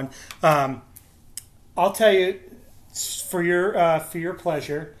number one. I'll tell you for your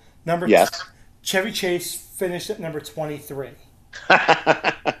pleasure. Yes. Chevy Chase finished at number 23.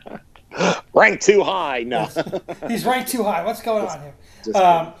 Ranked too high. No. He's ranked too high. What's going on here? Just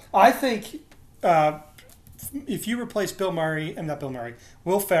I think if you replace Bill Murray and not Bill Murray,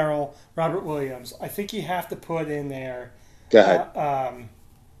 Will Ferrell, Robert Williams, I think you have to put in there. Go ahead.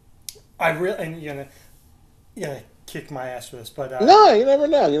 I really and you're gonna kick my ass for this, but No, you never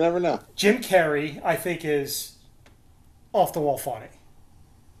know. You never know. Jim Carrey, I think, is off the wall funny.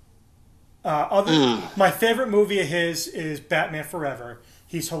 My favorite movie of his is Batman Forever.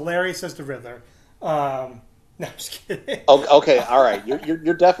 He's hilarious as the Riddler. No, I'm just kidding. Okay, all right.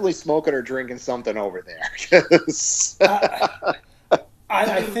 You're definitely smoking or drinking something over there. 'Cause-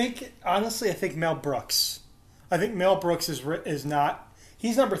 I think honestly, I think Mel Brooks. I think Mel Brooks is not.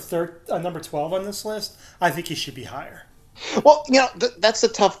 He's number 12 on this list. I think he should be higher. well, that's the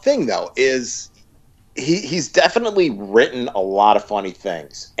tough thing though. Is he's definitely written a lot of funny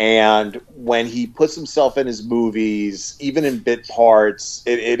things, and when he puts himself in his movies, even in bit parts,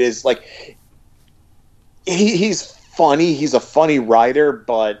 it is like he's funny. He's a funny writer,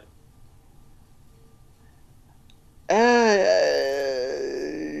 but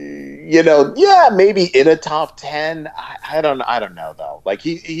yeah, maybe in a top 10. I don't know though. Like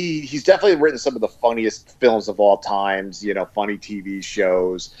he's definitely written some of the funniest films of all times. Funny TV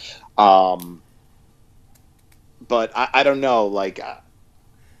shows. But I don't know. Like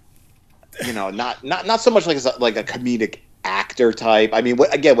not so much like a comedic actor type. I mean,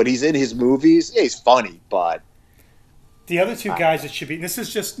 when he's in his movies, yeah, he's funny, but The other two guys that should be. This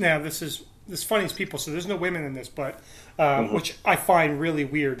is just now. This funniest people. So there's no women in this, but which I find really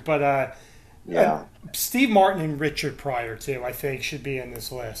weird. But yeah. Steve Martin and Richard Pryor too. I think should be in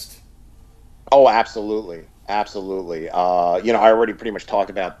this list. Oh, absolutely, absolutely. I already pretty much talked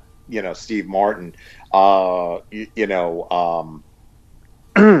about Steve Martin. I'm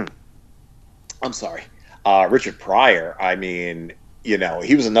sorry, Richard Pryor. I mean,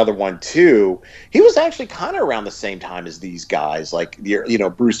 he was another one too. He was actually kind of around the same time as these guys, like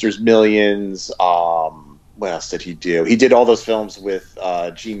Brewster's Millions. What else did he do? He did all those films with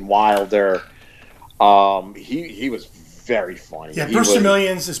Gene Wilder. He was very funny. Yeah, Brewster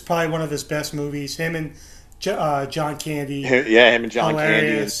Millions is probably one of his best movies. Him and John Candy. Yeah, him and John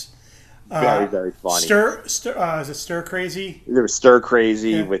hilarious. Candy. Very, very funny. Is it Stir Crazy? There was Stir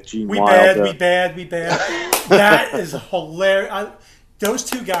Crazy with Gene Wilder. We bad. That is hilarious. Those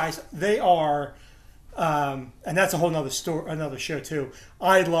two guys, they are, and that's a whole another show too.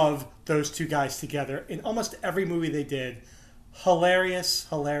 I love those two guys together in almost every movie they did. Hilarious.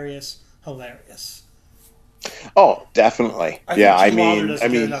 Oh, definitely. I mean,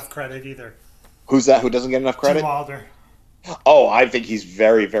 doesn't get enough credit either. Who's that? Who doesn't get enough credit? Gene Wilder. Oh, I think he's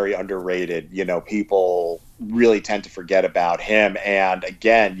very, very underrated. People really tend to forget about him. And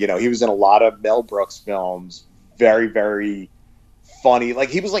again, he was in a lot of Mel Brooks films. Very, very funny. Like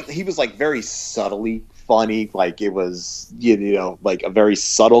he was like very subtly funny. Like it was, like a very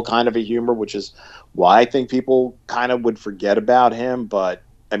subtle kind of a humor, which is why I think people kind of would forget about him. But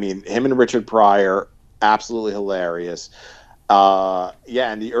I mean, him and Richard Pryor, absolutely hilarious.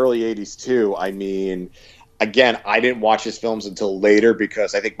 In the early '80s too. I mean. Again, I didn't watch his films until later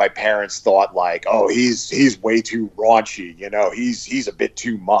because I think my parents thought like, oh, he's way too raunchy, he's a bit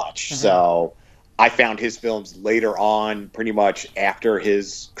too much. Mm-hmm. So I found his films later on, pretty much after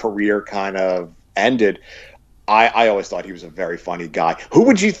his career kind of ended. I always thought he was a very funny guy. Who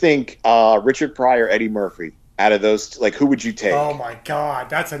would you think, Richard Pryor, Eddie Murphy, out of those, like who would you take? Oh my God,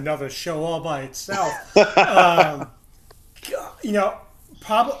 that's another show all by itself.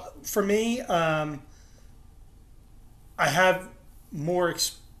 Probably for me. I have more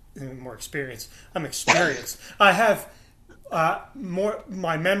experience. I'm experienced. I have more.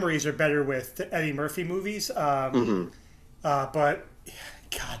 My memories are better with the Eddie Murphy movies. But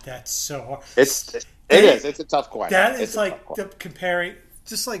God, that's so hard. It is. It's a tough question. That is like comparing,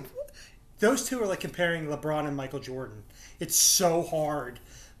 just like those two are like comparing LeBron and Michael Jordan. It's so hard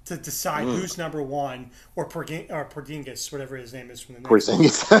to decide who's number one, or Porzingis, whatever his name is from the Knicks.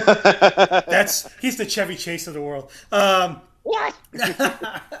 Porzingis. He's the Chevy Chase of the world. What?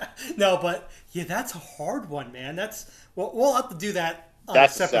 No, but yeah, that's a hard one, man. We'll have to do that.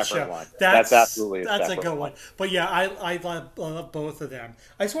 That's a separate show. One. That's absolutely that's a good one. But yeah, I love both of them.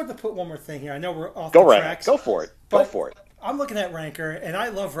 I just wanted to put one more thing here. I know we're off the tracks. Go for it. Go for it. I'm looking at Ranker, and I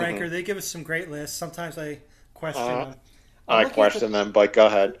love Ranker. They give us some great lists. Sometimes I question them. I question them, but go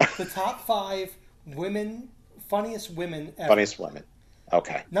ahead. The top 5 funniest women ever. Funniest women.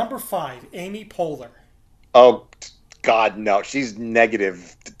 Okay. Number 5, Amy Poehler. Oh, God, no. She's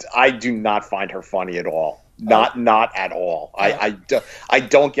negative. I do not find her funny at all. Not at all. I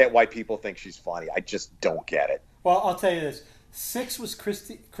don't get why people think she's funny. I just don't get it. Well, I'll tell you this. 6 was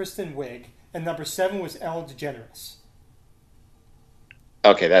Kristen Wiig, and number 7 was Ellen DeGeneres.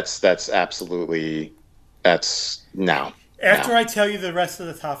 Okay, that's absolutely no. After I tell you the rest of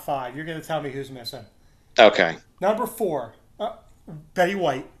the top 5, you're going to tell me who's missing. Okay. Number 4, Betty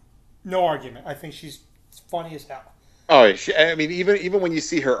White. No argument. I think she's funny as hell. Oh, I mean, even when you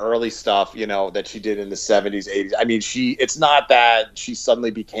see her early stuff, that she did in the 70s, 80s, I mean, it's not that she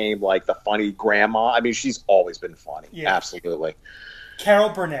suddenly became like the funny grandma. I mean, she's always been funny. Yeah. Absolutely. Carol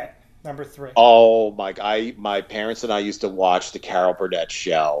Burnett, number 3. Oh, my parents and I used to watch the Carol Burnett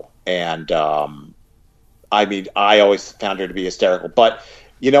show, and I mean, I always found her to be hysterical. But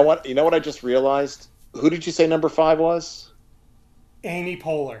you know what? I just realized? Who did you say number 5 was? Amy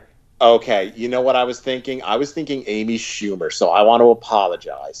Poehler. Okay, you know what I was thinking? I was thinking Amy Schumer, so I want to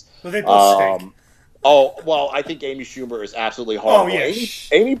apologize. Well, they both stink. Oh, well, I think Amy Schumer is absolutely horrible. Oh, yeah.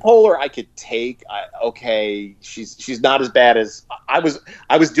 Amy Poehler I could take. Okay, she's not as bad as... I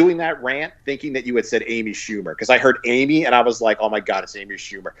was doing that rant thinking that you had said Amy Schumer, because I heard Amy, and I was like, oh my God, it's Amy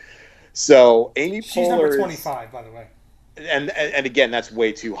Schumer. So, Amy Poehler... She's number 25, by the way. And again, that's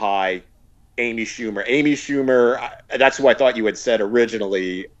way too high. Amy Schumer, that's who I thought you had said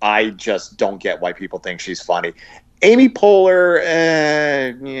originally. I just don't get why people think she's funny. Amy Poehler,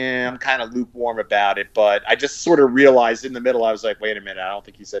 yeah, I'm kind of lukewarm about it, but I just sort of realized in the middle, I was like, wait a minute, I don't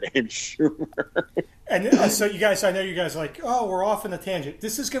think you said Amy Schumer. And so you guys, I know you guys are like, oh, we're off in a tangent.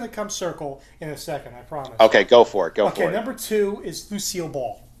 This is going to come circle in a second, I promise. Okay, go for it. Okay, number 2 is Lucille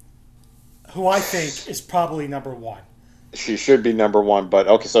Ball, who I think is probably number 1. She should be number 1, but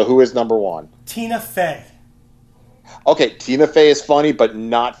okay, so who is number 1? Tina Fey. Okay, Tina Fey is funny, but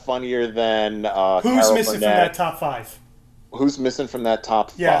not funnier than Who's Carol missing Burnett. from that top 5? Who's missing from that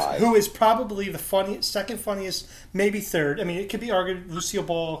top 5? Yes, who is probably the second funniest, maybe third. I mean, it could be argued Lucille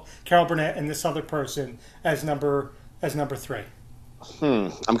Ball, Carol Burnett, and this other person as number 3.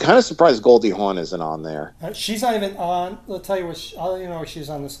 I'm kind of surprised Goldie Hawn isn't on there. She's not even on. I'll tell you I'll let you know where she's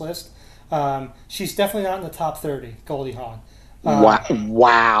on this list. She's definitely not in the top 30, Goldie Hawn.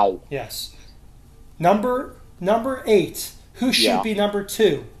 Wow. Yes. Number 8, who should be number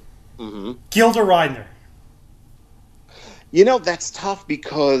 2? Mm-hmm. Gilda Radner. That's tough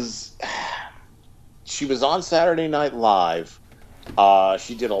because she was on Saturday Night Live.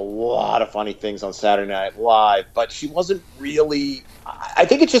 She did a lot of funny things on Saturday Night Live, but she wasn't really... I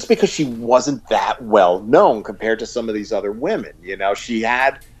think it's just because she wasn't that well known compared to some of these other women. She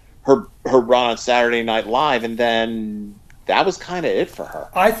had her run on Saturday Night Live, and then that was kind of it for her.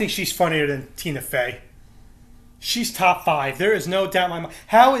 I think she's funnier than Tina Fey. She's top 5. There is no doubt in my mind.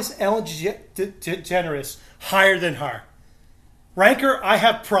 How is Ellen DeGeneres higher than her? Ranker, I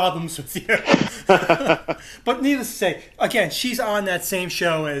have problems with you. But needless to say, again, she's on that same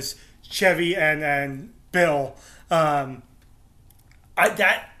show as Chevy and Bill.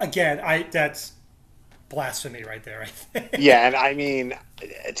 That's blasphemy right there. Yeah, and I mean,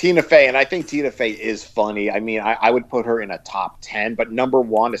 Tina Fey, and I think Tina Fey is funny. I mean, I would put her in a top 10, but number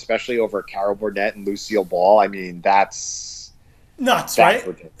 1, especially over Carol Burnett and Lucille Ball, I mean, that's... nuts, right?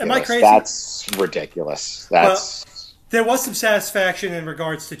 Ridiculous. Am I crazy? That's ridiculous. There was some satisfaction in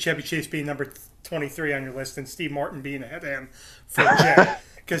regards to Chevy Chase being number 23 on your list and Steve Martin being ahead of him for Jay.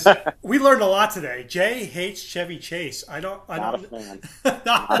 Because we learned a lot today. Jay hates Chevy Chase. Not a fan.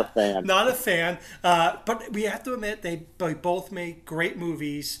 Not a fan. But we have to admit they both made great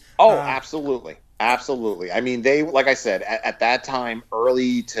movies. Oh, absolutely. Absolutely. I mean, like I said, at that time,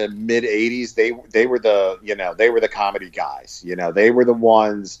 early to mid 80s, they were the comedy guys. They were the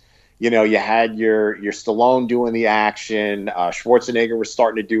ones, You had your Stallone doing the action, Schwarzenegger was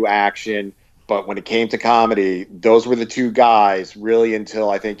starting to do action, but when it came to comedy, those were the two guys really until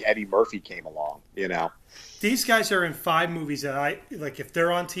I think Eddie Murphy came along. These guys are in 5 movies that I like. If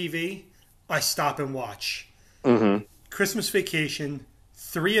they're on TV, I stop and watch. Mm-hmm. Christmas Vacation,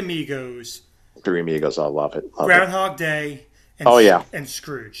 Three Amigos, Three Amigos, I love it. Groundhog Day, and, and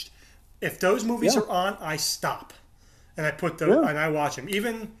Scrooged. If those movies are on, I stop and I put those and I watch them.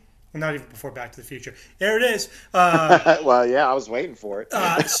 Not even before Back to the Future. There it is. Well, yeah, I was waiting for it.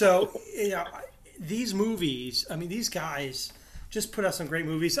 So these movies. I mean, these guys just put out some great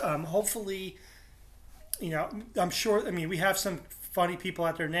movies. Hopefully, I'm sure. I mean, we have some funny people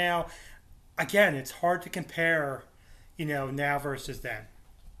out there now. Again, it's hard to compare, now versus then.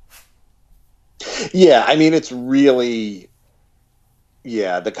 Yeah, I mean, it's really,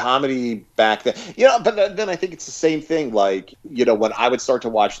 the comedy back then. But then I think it's the same thing. Like, when I would start to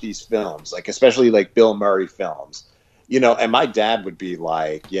watch these films, like especially like Bill Murray films, and my dad would be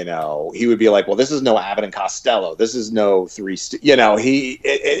like, he would be like, well, this is no Abbott and Costello. This is no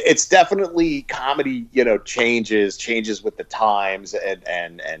it's definitely comedy, changes with the times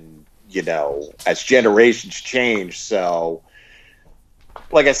and as generations change. So,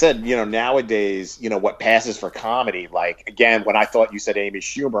 like I said, nowadays, what passes for comedy, like, again, when I thought you said Amy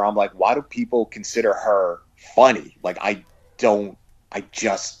Schumer, I'm like, why do people consider her funny? Like, I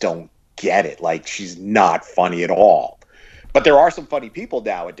just don't get it. Like, she's not funny at all. But there are some funny people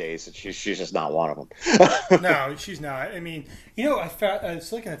nowadays, and she's just not one of them. No, she's not. I mean, I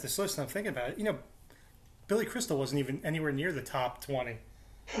was looking at this list and I'm thinking about it. Billy Crystal wasn't even anywhere near the top 20.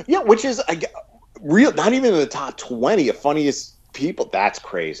 Yeah, which is not even in the top 20 of funniest people. That's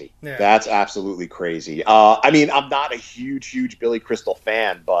crazy. Yeah. That's absolutely crazy. I mean, I'm not a huge Billy Crystal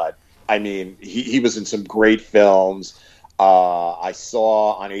fan, but I mean, he was in some great films. I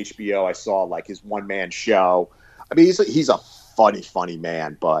saw on HBO, like his one-man show. I mean, he's a funny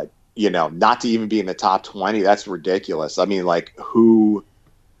man, but not to even be in the top 20, that's ridiculous. I mean, like, who?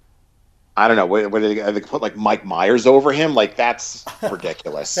 I don't know. What they put like Mike Myers over him? Like, that's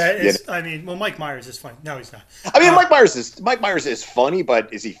ridiculous. I mean, well, Mike Myers is funny. No, he's not. I mean, Mike Myers is funny,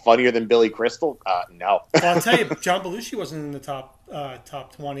 but is he funnier than Billy Crystal? No. Well, I'll tell you, John Belushi wasn't in the top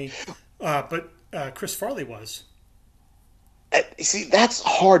 20, but Chris Farley was. See, that's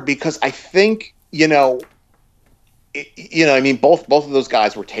hard because I think I mean, both of those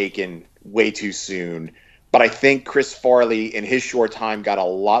guys were taken way too soon. But I think Chris Farley, in his short time, got a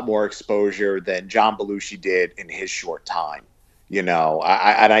lot more exposure than John Belushi did in his short time. And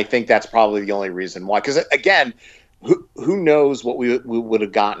I think that's probably the only reason why. Because, again, who knows what we would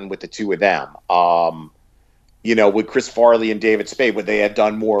have gotten with the two of them? With Chris Farley and David Spade, would they have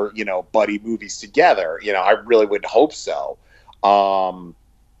done more, buddy movies together? I really would hope so. John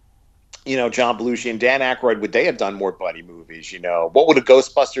Belushi and Dan Aykroyd, would they have done more buddy movies? What would a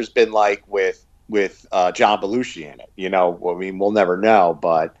Ghostbusters been like with John Belushi in it? I mean, we'll never know,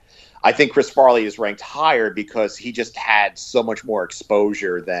 but I think Chris Farley is ranked higher because he just had so much more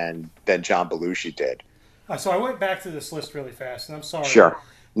exposure than John Belushi did. So I went back to this list really fast, and I'm sorry. Sure.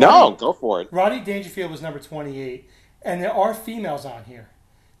 No, go for it. Rodney Dangerfield was number 28, and there are females on here.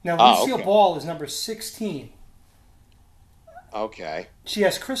 Now, Lucille Ball is number 16. Okay. She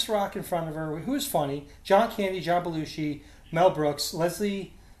has Chris Rock in front of her, who is funny, John Candy, John Belushi, Mel Brooks,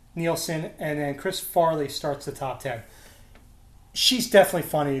 Leslie Nielsen, and then Chris Farley starts the top 10. She's definitely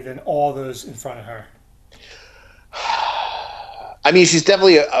funnier than all those in front of her. I mean, she's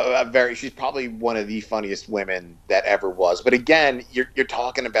definitely she's probably one of the funniest women that ever was. But again, you're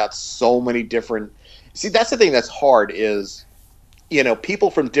talking about so many different. See, that's the thing that's hard is,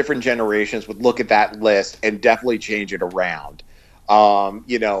 people from different generations would look at that list and definitely change it around.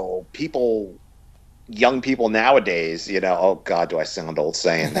 Young people nowadays, oh God, do I sound old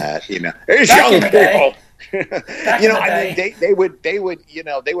saying that? There's young people. I mean,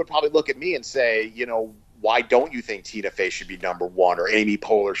 they would probably look at me and say, why don't you think Tina Fey should be number 1 or Amy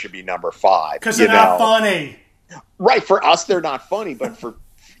Poehler should be number 5? Because they're not funny. Right. For us, they're not funny, but for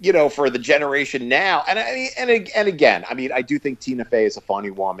the generation now, and I mean, and again, I mean, I do think Tina Fey is a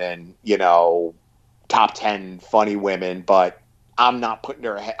funny woman, top 10 funny women, but I'm not putting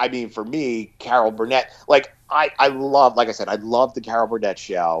her ahead. I mean, for me, Carol Burnett, like I love the Carol Burnett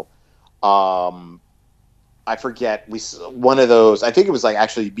show. I forget one of those. I think it was like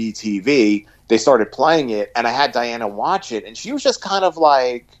actually BTV. They started playing it, and I had Diana watch it, and she was just kind of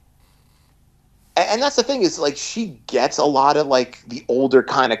like. And that's the thing is, like, she gets a lot of, like, the older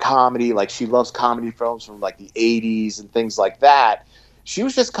kind of comedy. Like, she loves comedy films from, like, the 80s and things like that. She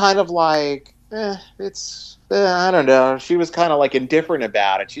was just kind of like, I don't know. She was kind of like indifferent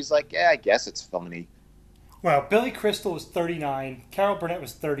about it. She's like, yeah, I guess it's funny. Well, Billy Crystal was 39. Carol Burnett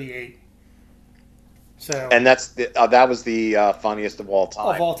was 38. So And that was the funniest of all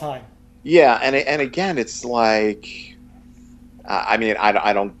of time. all time. Yeah, and again, it's like, I mean,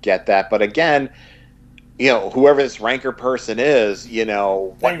 I don't get that, but again, whoever this ranker person is, They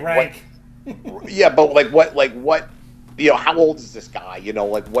what, rank. yeah, but like what, how old is this guy?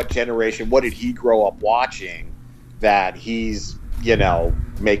 Like what generation? What did he grow up watching that he's,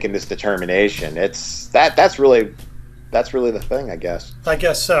 making this determination? That's really the thing, I guess. I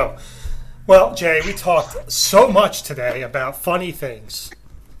guess so. Well, Jay, we talked so much today about funny things,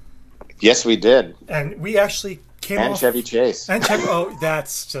 Yes, we did. and we actually came And off. Chevy Chase. And Chevy. Oh,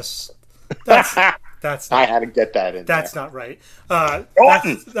 that's that's I not had to get that in that's there. not right.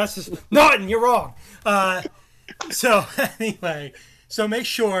 Norton! That's just Norton. You're wrong. So anyway, so make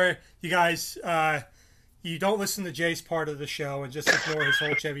sure you guys you don't listen to Jay's part of the show and just ignore his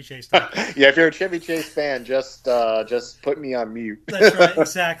whole Chevy Chase thing. Yeah, if you're a Chevy Chase fan, just put me on mute. That's right,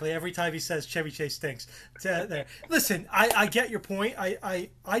 exactly. Every time he says Chevy Chase stinks, there. Listen, I get your point. I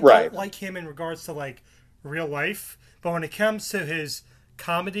Right. don't like him in regards to like real life, but when it comes to his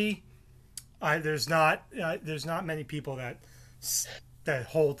comedy, there's not many people that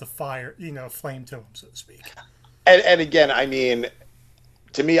hold the fire, flame to him, so to speak. And again, I mean,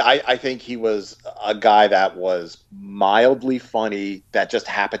 to me, I think he was a guy that was mildly funny that just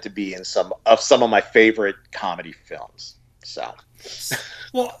happened to be in some of my favorite comedy films. So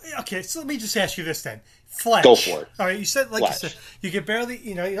Well, okay, so let me just ask you this then. Fletch. Go for it. All right, you said, like Fletch. you said, you could barely,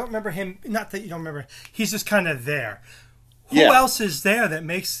 you don't remember him. Not that you don't remember. He's just kind of there. Who Yeah. else is there that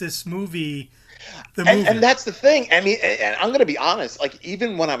makes this movie the movie? And that's the thing. I mean, and I'm going to be honest. Like,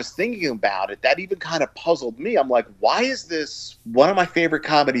 even when I was thinking about it, that even kind of puzzled me. I'm like, why is this one of my favorite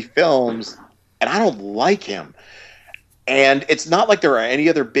comedy films, and I don't like him? And it's not like there are any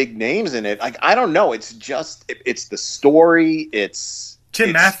other big names in it. Like, I don't know. It's just it's the story.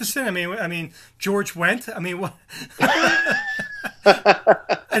 Tim Matheson. I mean George Wendt. I mean what?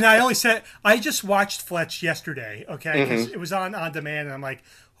 And I just watched Fletch yesterday. Okay, 'cause it was on demand, and I'm like,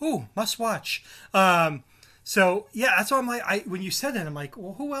 ooh, must watch. So yeah, that's why I'm like, when you said that, I'm like,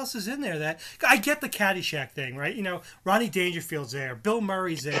 well, who else is in there? That I get the Caddyshack thing, right? Ronnie Dangerfield's there, Bill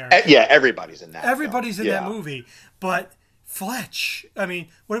Murray's there, Yeah, everybody's in that. everybody's in film. that movie. But Fletch, I mean,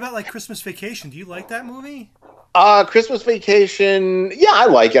 what about like Christmas Vacation? Do you like that movie? Christmas Vacation. Yeah, I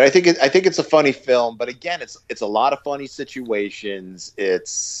like it. I think it's a funny film, but again, it's a lot of funny situations.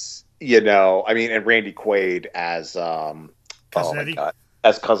 It's I mean, and Randy Quaid as Cousin oh my Eddie? god,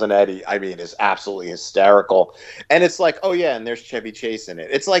 as Cousin Eddie. I mean, is absolutely hysterical. And it's like, oh yeah, and there's Chevy Chase in it.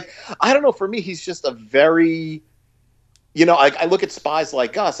 It's like, I don't know. For me, he's just a very I look at Spies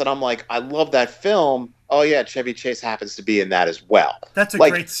Like Us, and I'm like, I love that film. Oh yeah, Chevy Chase happens to be in that as well. That's a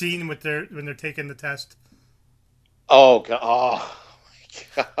Like, great scene when they're taking the test. oh god, oh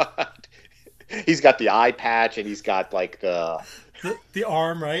my god. He's got the eye patch, and he's got like The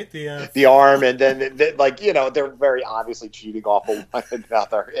arm, right? the arm, and then like they're very obviously cheating off of one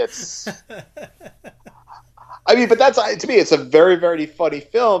another. I mean, but that's to me, it's a very very funny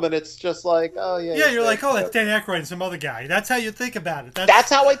film, and it's just like, oh yeah, Yeah, he's you're there. like, oh, that's Dan Aykroyd and some other guy. That's how you think about it. That's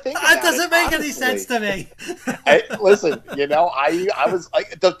how I think. That about doesn't it, make any honestly. sense to me. Listen, I was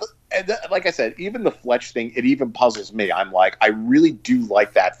like, like I said, even the Fletch thing, it even puzzles me. I'm like, I really do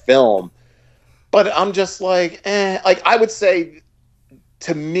like that film, but I'm just like, like I would say,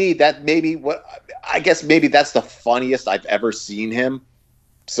 to me, that I guess maybe that's the funniest I've ever seen him.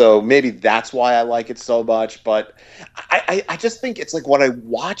 So maybe that's why I like it so much. But I just think it's like when I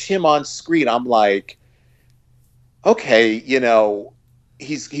watch him on screen, I'm like, okay,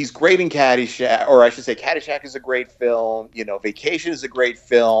 he's great in Caddyshack, or I should say Caddyshack is a great film. Vacation is a great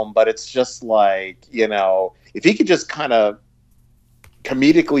film, but it's just like, if he could just kind of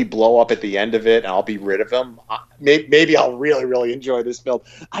comedically blow up at the end of it and I'll be rid of him, maybe I'll really, really enjoy this film.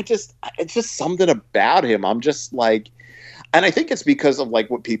 It's just something about him. I'm just like, and I think it's because of like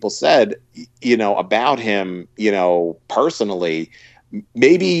what people said, about him, personally.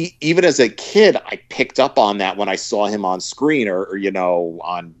 Maybe even as a kid, I picked up on that when I saw him on screen or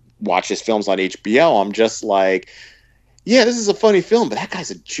on watch his films on HBO. I'm just like, yeah, this is a funny film, but that guy's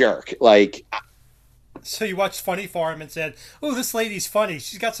a jerk. Like, So you watched Funny Farm and said, oh, this lady's funny.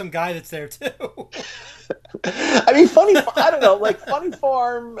 She's got some guy that's there too. I mean, I don't know, like Funny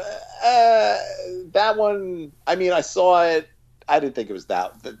Farm, that one, I mean, I saw it. I didn't think it was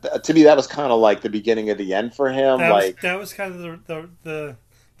that. To me, that was kind of like the beginning of the end for him. That was kind of the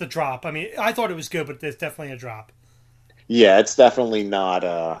drop. I mean, I thought it was good, but there's definitely a drop. Yeah, it's definitely not.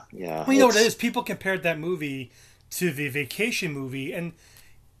 Yeah, Well, you know what it is? People compared that movie to the Vacation movie, and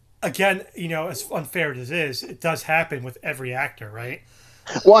again, as unfair as it is, it does happen with every actor, right?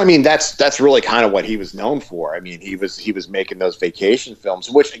 well, I mean, that's really kind of what he was known for. I mean, he was making those vacation films,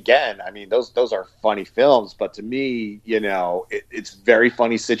 which again, I mean, those are funny films, but to me, it's very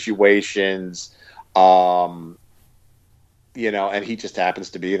funny situations. Um, and he just happens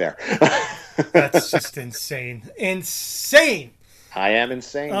to be there. That's just insane, insane. I am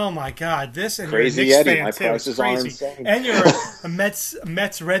insane. Oh my God! This and you're a Crazy Knicks Eddie. fan My too. It's prices are crazy, insane. and you're a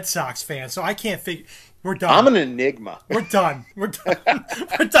Mets Red Sox fan. So I can't figure. We're I'm done. an enigma. We're done. We're done.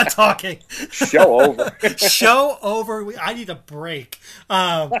 We're done talking. Show over. Show over. I need a break.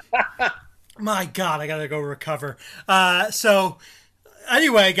 My God, I gotta go recover. So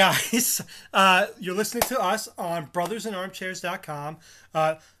anyway, guys, you're listening to us on brothersinarmchairs.com.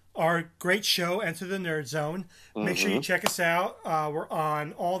 Our great show, Enter the Nerd Zone. Make sure you check us out. We're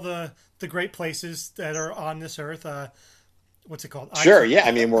on all the great places that are on this earth. What's it called? Sure, yeah.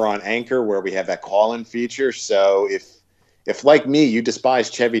 I mean, we're on Anchor where we have that call-in feature. So if like me, you despise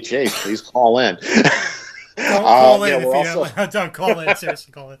Chevy Chase, please call in. Don't call in if we're you also, don't call in.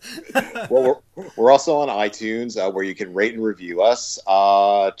 Seriously, call in. well, we're also on iTunes where you can rate and review us.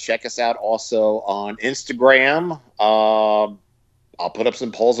 Check us out also on Instagram. I'll put up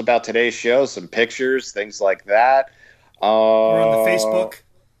some polls about today's show, some pictures, things like that. We're on the Facebook.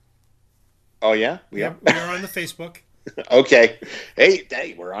 Oh yeah, yeah, we're on the Facebook. Okay.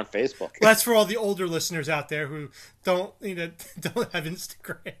 Hey, we're on Facebook. Well, that's for all the older listeners out there who don't have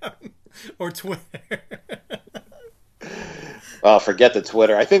Instagram or Twitter. Oh, forget the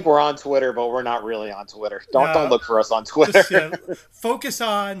Twitter. I think we're on Twitter, but we're not really on Twitter. Don't look for us on Twitter. Just, focus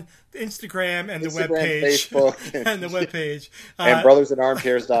on Instagram and the webpage. Facebook. And the webpage. And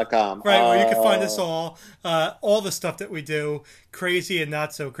brothersinarmchairs.com. Right, where you can find us all the stuff that we do, crazy and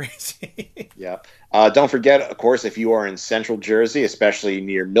not so crazy. Yeah. Don't forget, of course, if you are in Central Jersey, especially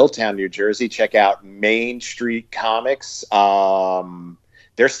near Milltown, New Jersey, check out Main Street Comics.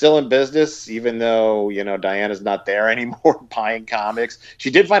 They're still in business, even though, Diana's not there anymore buying comics. She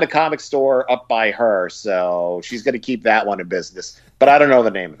did find a comic store up by her, so she's going to keep that one in business. But I don't know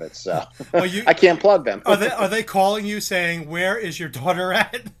the name of it, so I can't plug them. Are they calling you saying, where is your daughter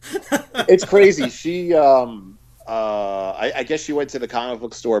at? It's crazy. She, I guess she went to the comic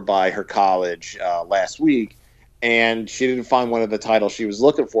book store by her college last week, and she didn't find one of the titles she was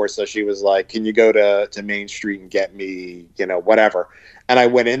looking for, so she was like, can you go to Main Street and get me, whatever. And I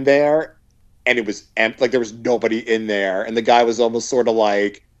went in there, and it was empty. Like, there was nobody in there. And the guy was almost sort of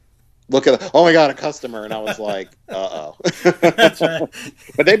like, oh my God, a customer. And I was like, uh-oh. That's right.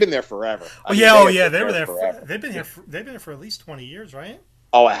 But they've been there forever. They were there forever. They've been here for at least 20 years, right?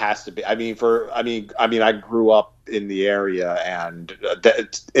 Oh, it has to be. I mean, I grew up in the area, and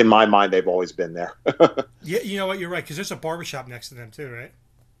in my mind, they've always been there. Yeah, you know what? You're right, because there's a barbershop next to them too, right?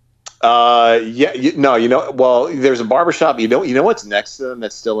 Well, there's a barbershop. You know what's next to them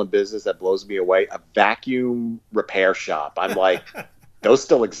that's still in business that blows me away? A vacuum repair shop. I'm like, those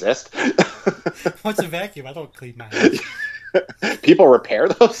still exist? What's a vacuum? I don't clean my house. People repair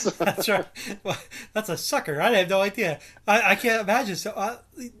those? That's right. Well, that's a sucker. I have no idea. I can't imagine. So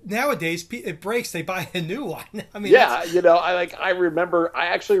nowadays, it breaks, they buy a new one. I mean, yeah, I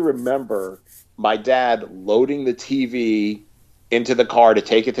actually remember my dad loading the TV into the car to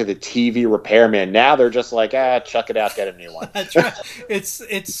take it to the TV repairman. Now they're just like, chuck it out, get a new one. That's right.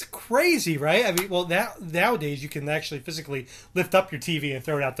 It's crazy, right? I mean, well, nowadays you can actually physically lift up your TV and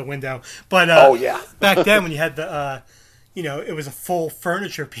throw it out the window. But oh yeah, back then when you had the, it was a full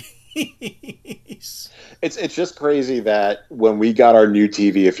furniture piece. It's just crazy that when we got our new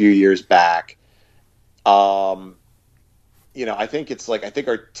TV a few years back, I think our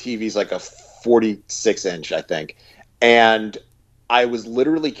TV's like a 46-inch, I think, and I was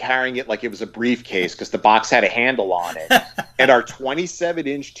literally carrying it like it was a briefcase because the box had a handle on it. And our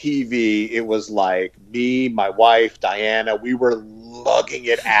 27-inch TV, it was like me, my wife, Diana, we were lugging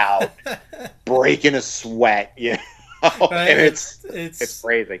it out, breaking a sweat, Right? And it's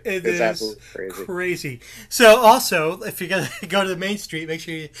crazy. It's absolutely crazy. So also, if you're going to go to the Main Street, make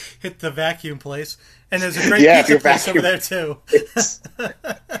sure you hit the vacuum place. And there's a great pizza place over there, too.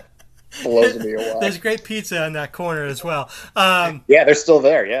 Blows me away. There's great pizza in that corner as well. They're still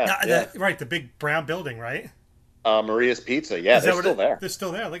there. Yeah. Right, the big brown building, right? Maria's Pizza. Yeah, they're still there. They're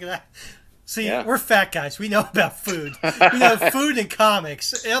still there. Look at that. See, we're fat guys. We know about food. We know food and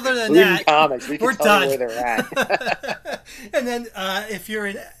comics. Other than that, comics. We're done. Where they're at. And then, if you're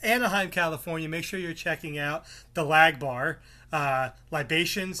in Anaheim, California, make sure you're checking out the Lag Bar,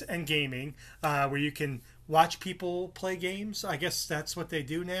 Libations and Gaming, where you can watch people play games. I guess that's what they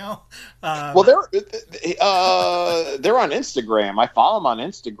do now. Well, they're on Instagram. I follow them on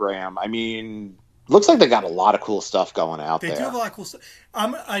Instagram. I mean, looks like they got a lot of cool stuff going out They there. do have a lot of cool stuff.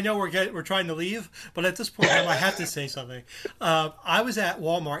 I know we're trying to leave, but at this point, I have to say something. I was at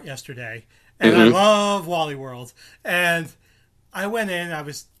Walmart yesterday, and I love Wally World. And I went in. I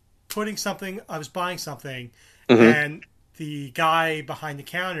was buying something, and the guy behind the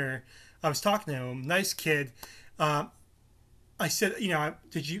counter, I was talking to him. Nice kid. I said,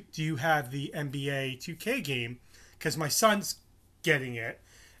 do you have the NBA 2K game? Because my son's getting it.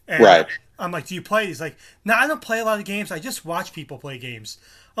 And Right. I'm like, do you play? He's like, no, I don't play a lot of games. I just watch people play games.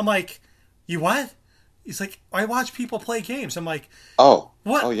 I'm like, you what? He's like, I watch people play games. I'm like, Oh.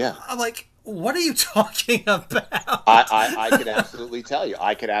 what? Oh, yeah. I'm like, what are you talking about? I could absolutely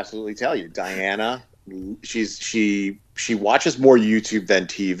tell you. Diana, she watches more YouTube than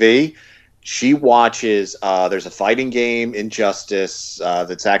TV. She watches. There's a fighting game, Injustice,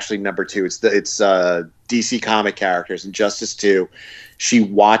 that's actually number 2. It's DC comic characters, Injustice 2. She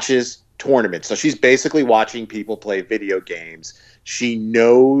watches tournaments, so she's basically watching people play video games. She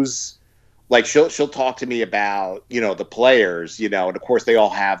knows, like she'll talk to me about the players, and of course they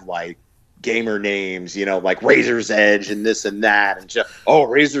all have like gamer names, like Razor's Edge and this and that, and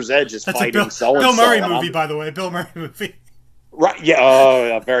Razor's Edge is fighting so and so. Bill Murray movie, by the way. Bill Murray movie. Right? Yeah.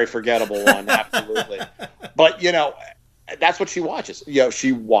 Oh, a very forgettable one. Absolutely. But that's what she watches.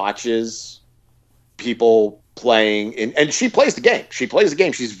 She watches people playing, and she plays the game.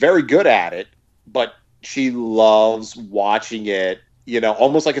 She's very good at it, but she loves watching it.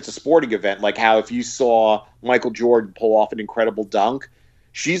 Almost like it's a sporting event. Like how if you saw Michael Jordan pull off an incredible dunk,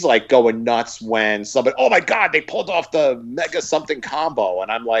 she's like going nuts when somebody, oh my God, they pulled off the mega something combo.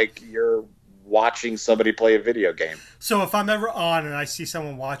 And I'm like, you're watching somebody play a video game. So if I'm ever on and I see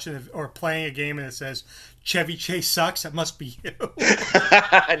someone watching or playing a game and it says, Chevy Chase sucks, it must be you.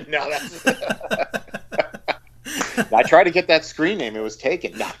 No, that's... I tried to get that screen name. It was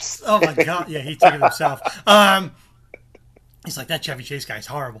taken. No, oh my God. Yeah, he took it himself. He's like, that Chevy Chase guy's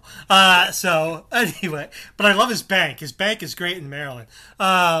horrible. So anyway, but I love his bank. His bank is great in Maryland.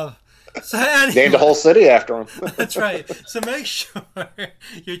 So anyway, named a whole city after him. That's right. So make sure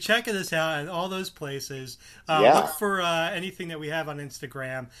you're checking us out in all those places. Yeah. Look for anything that we have on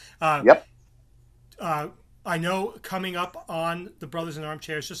Instagram. Yep. I know coming up on the Brothers in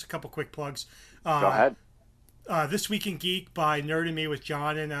Armchairs, just a couple quick plugs. Go ahead. This Week in Geek by Nerd and Me with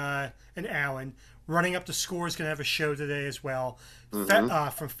John and Alan. Running Up the Score is going to have a show today as well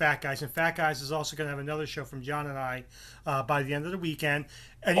from Fat Guys. And Fat Guys is also going to have another show from John and I by the end of the weekend.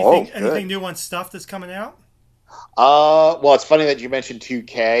 Anything new on stuff that's coming out? Well, it's funny that you mentioned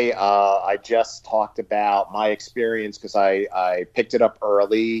 2K. I just talked about my experience because I picked it up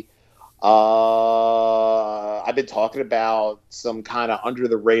early. I've been talking about some kind of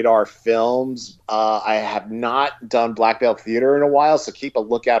under-the-radar films. I have not done Black Belt Theater in a while, so keep a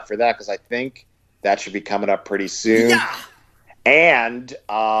lookout for that because I think that should be coming up pretty soon. Yeah. And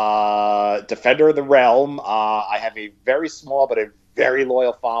Defender of the Realm. I have a very small but a very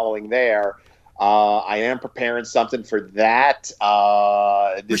loyal following there. I am preparing something for that.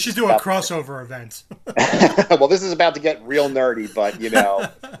 We should do a crossover event. Well, this is about to get real nerdy, but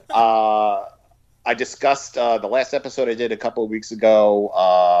I discussed the last episode I did a couple of weeks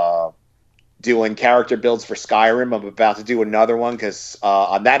ago doing character builds for Skyrim. I'm about to do another one because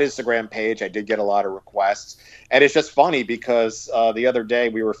on that Instagram page I did get a lot of requests. And it's just funny because the other day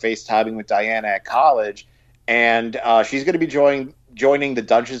we were FaceTiming with Diana at college, and she's going to be joining the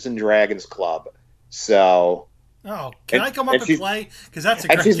Dungeons and Dragons Club. So... Oh, can I come up and play? Because that's a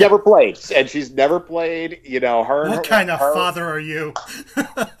great... And she's never played. And she's never played, her... What kind of father are you?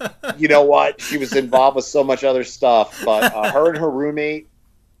 You know what? She was involved with so much other stuff. But her and her roommate,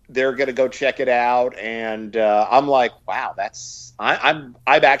 they're going to go check it out. And I'm like, wow, I'm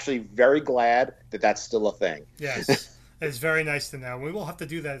actually very glad that that's still a thing. Yes. It's very nice to know. We will have to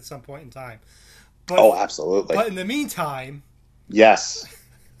do that at some point in time. But, absolutely. But in the meantime... Yes.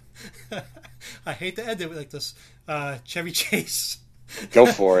 I hate to end it like this. Chevy Chase. Go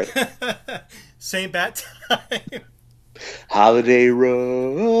for it. Same bat time. Holiday Road.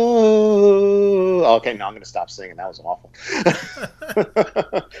 Okay, no, I'm going to stop singing. That was awful.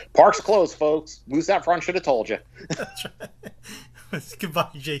 Park's closed, folks. Moose out front should have told you. That's right. Goodbye,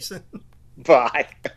 Jason. Bye.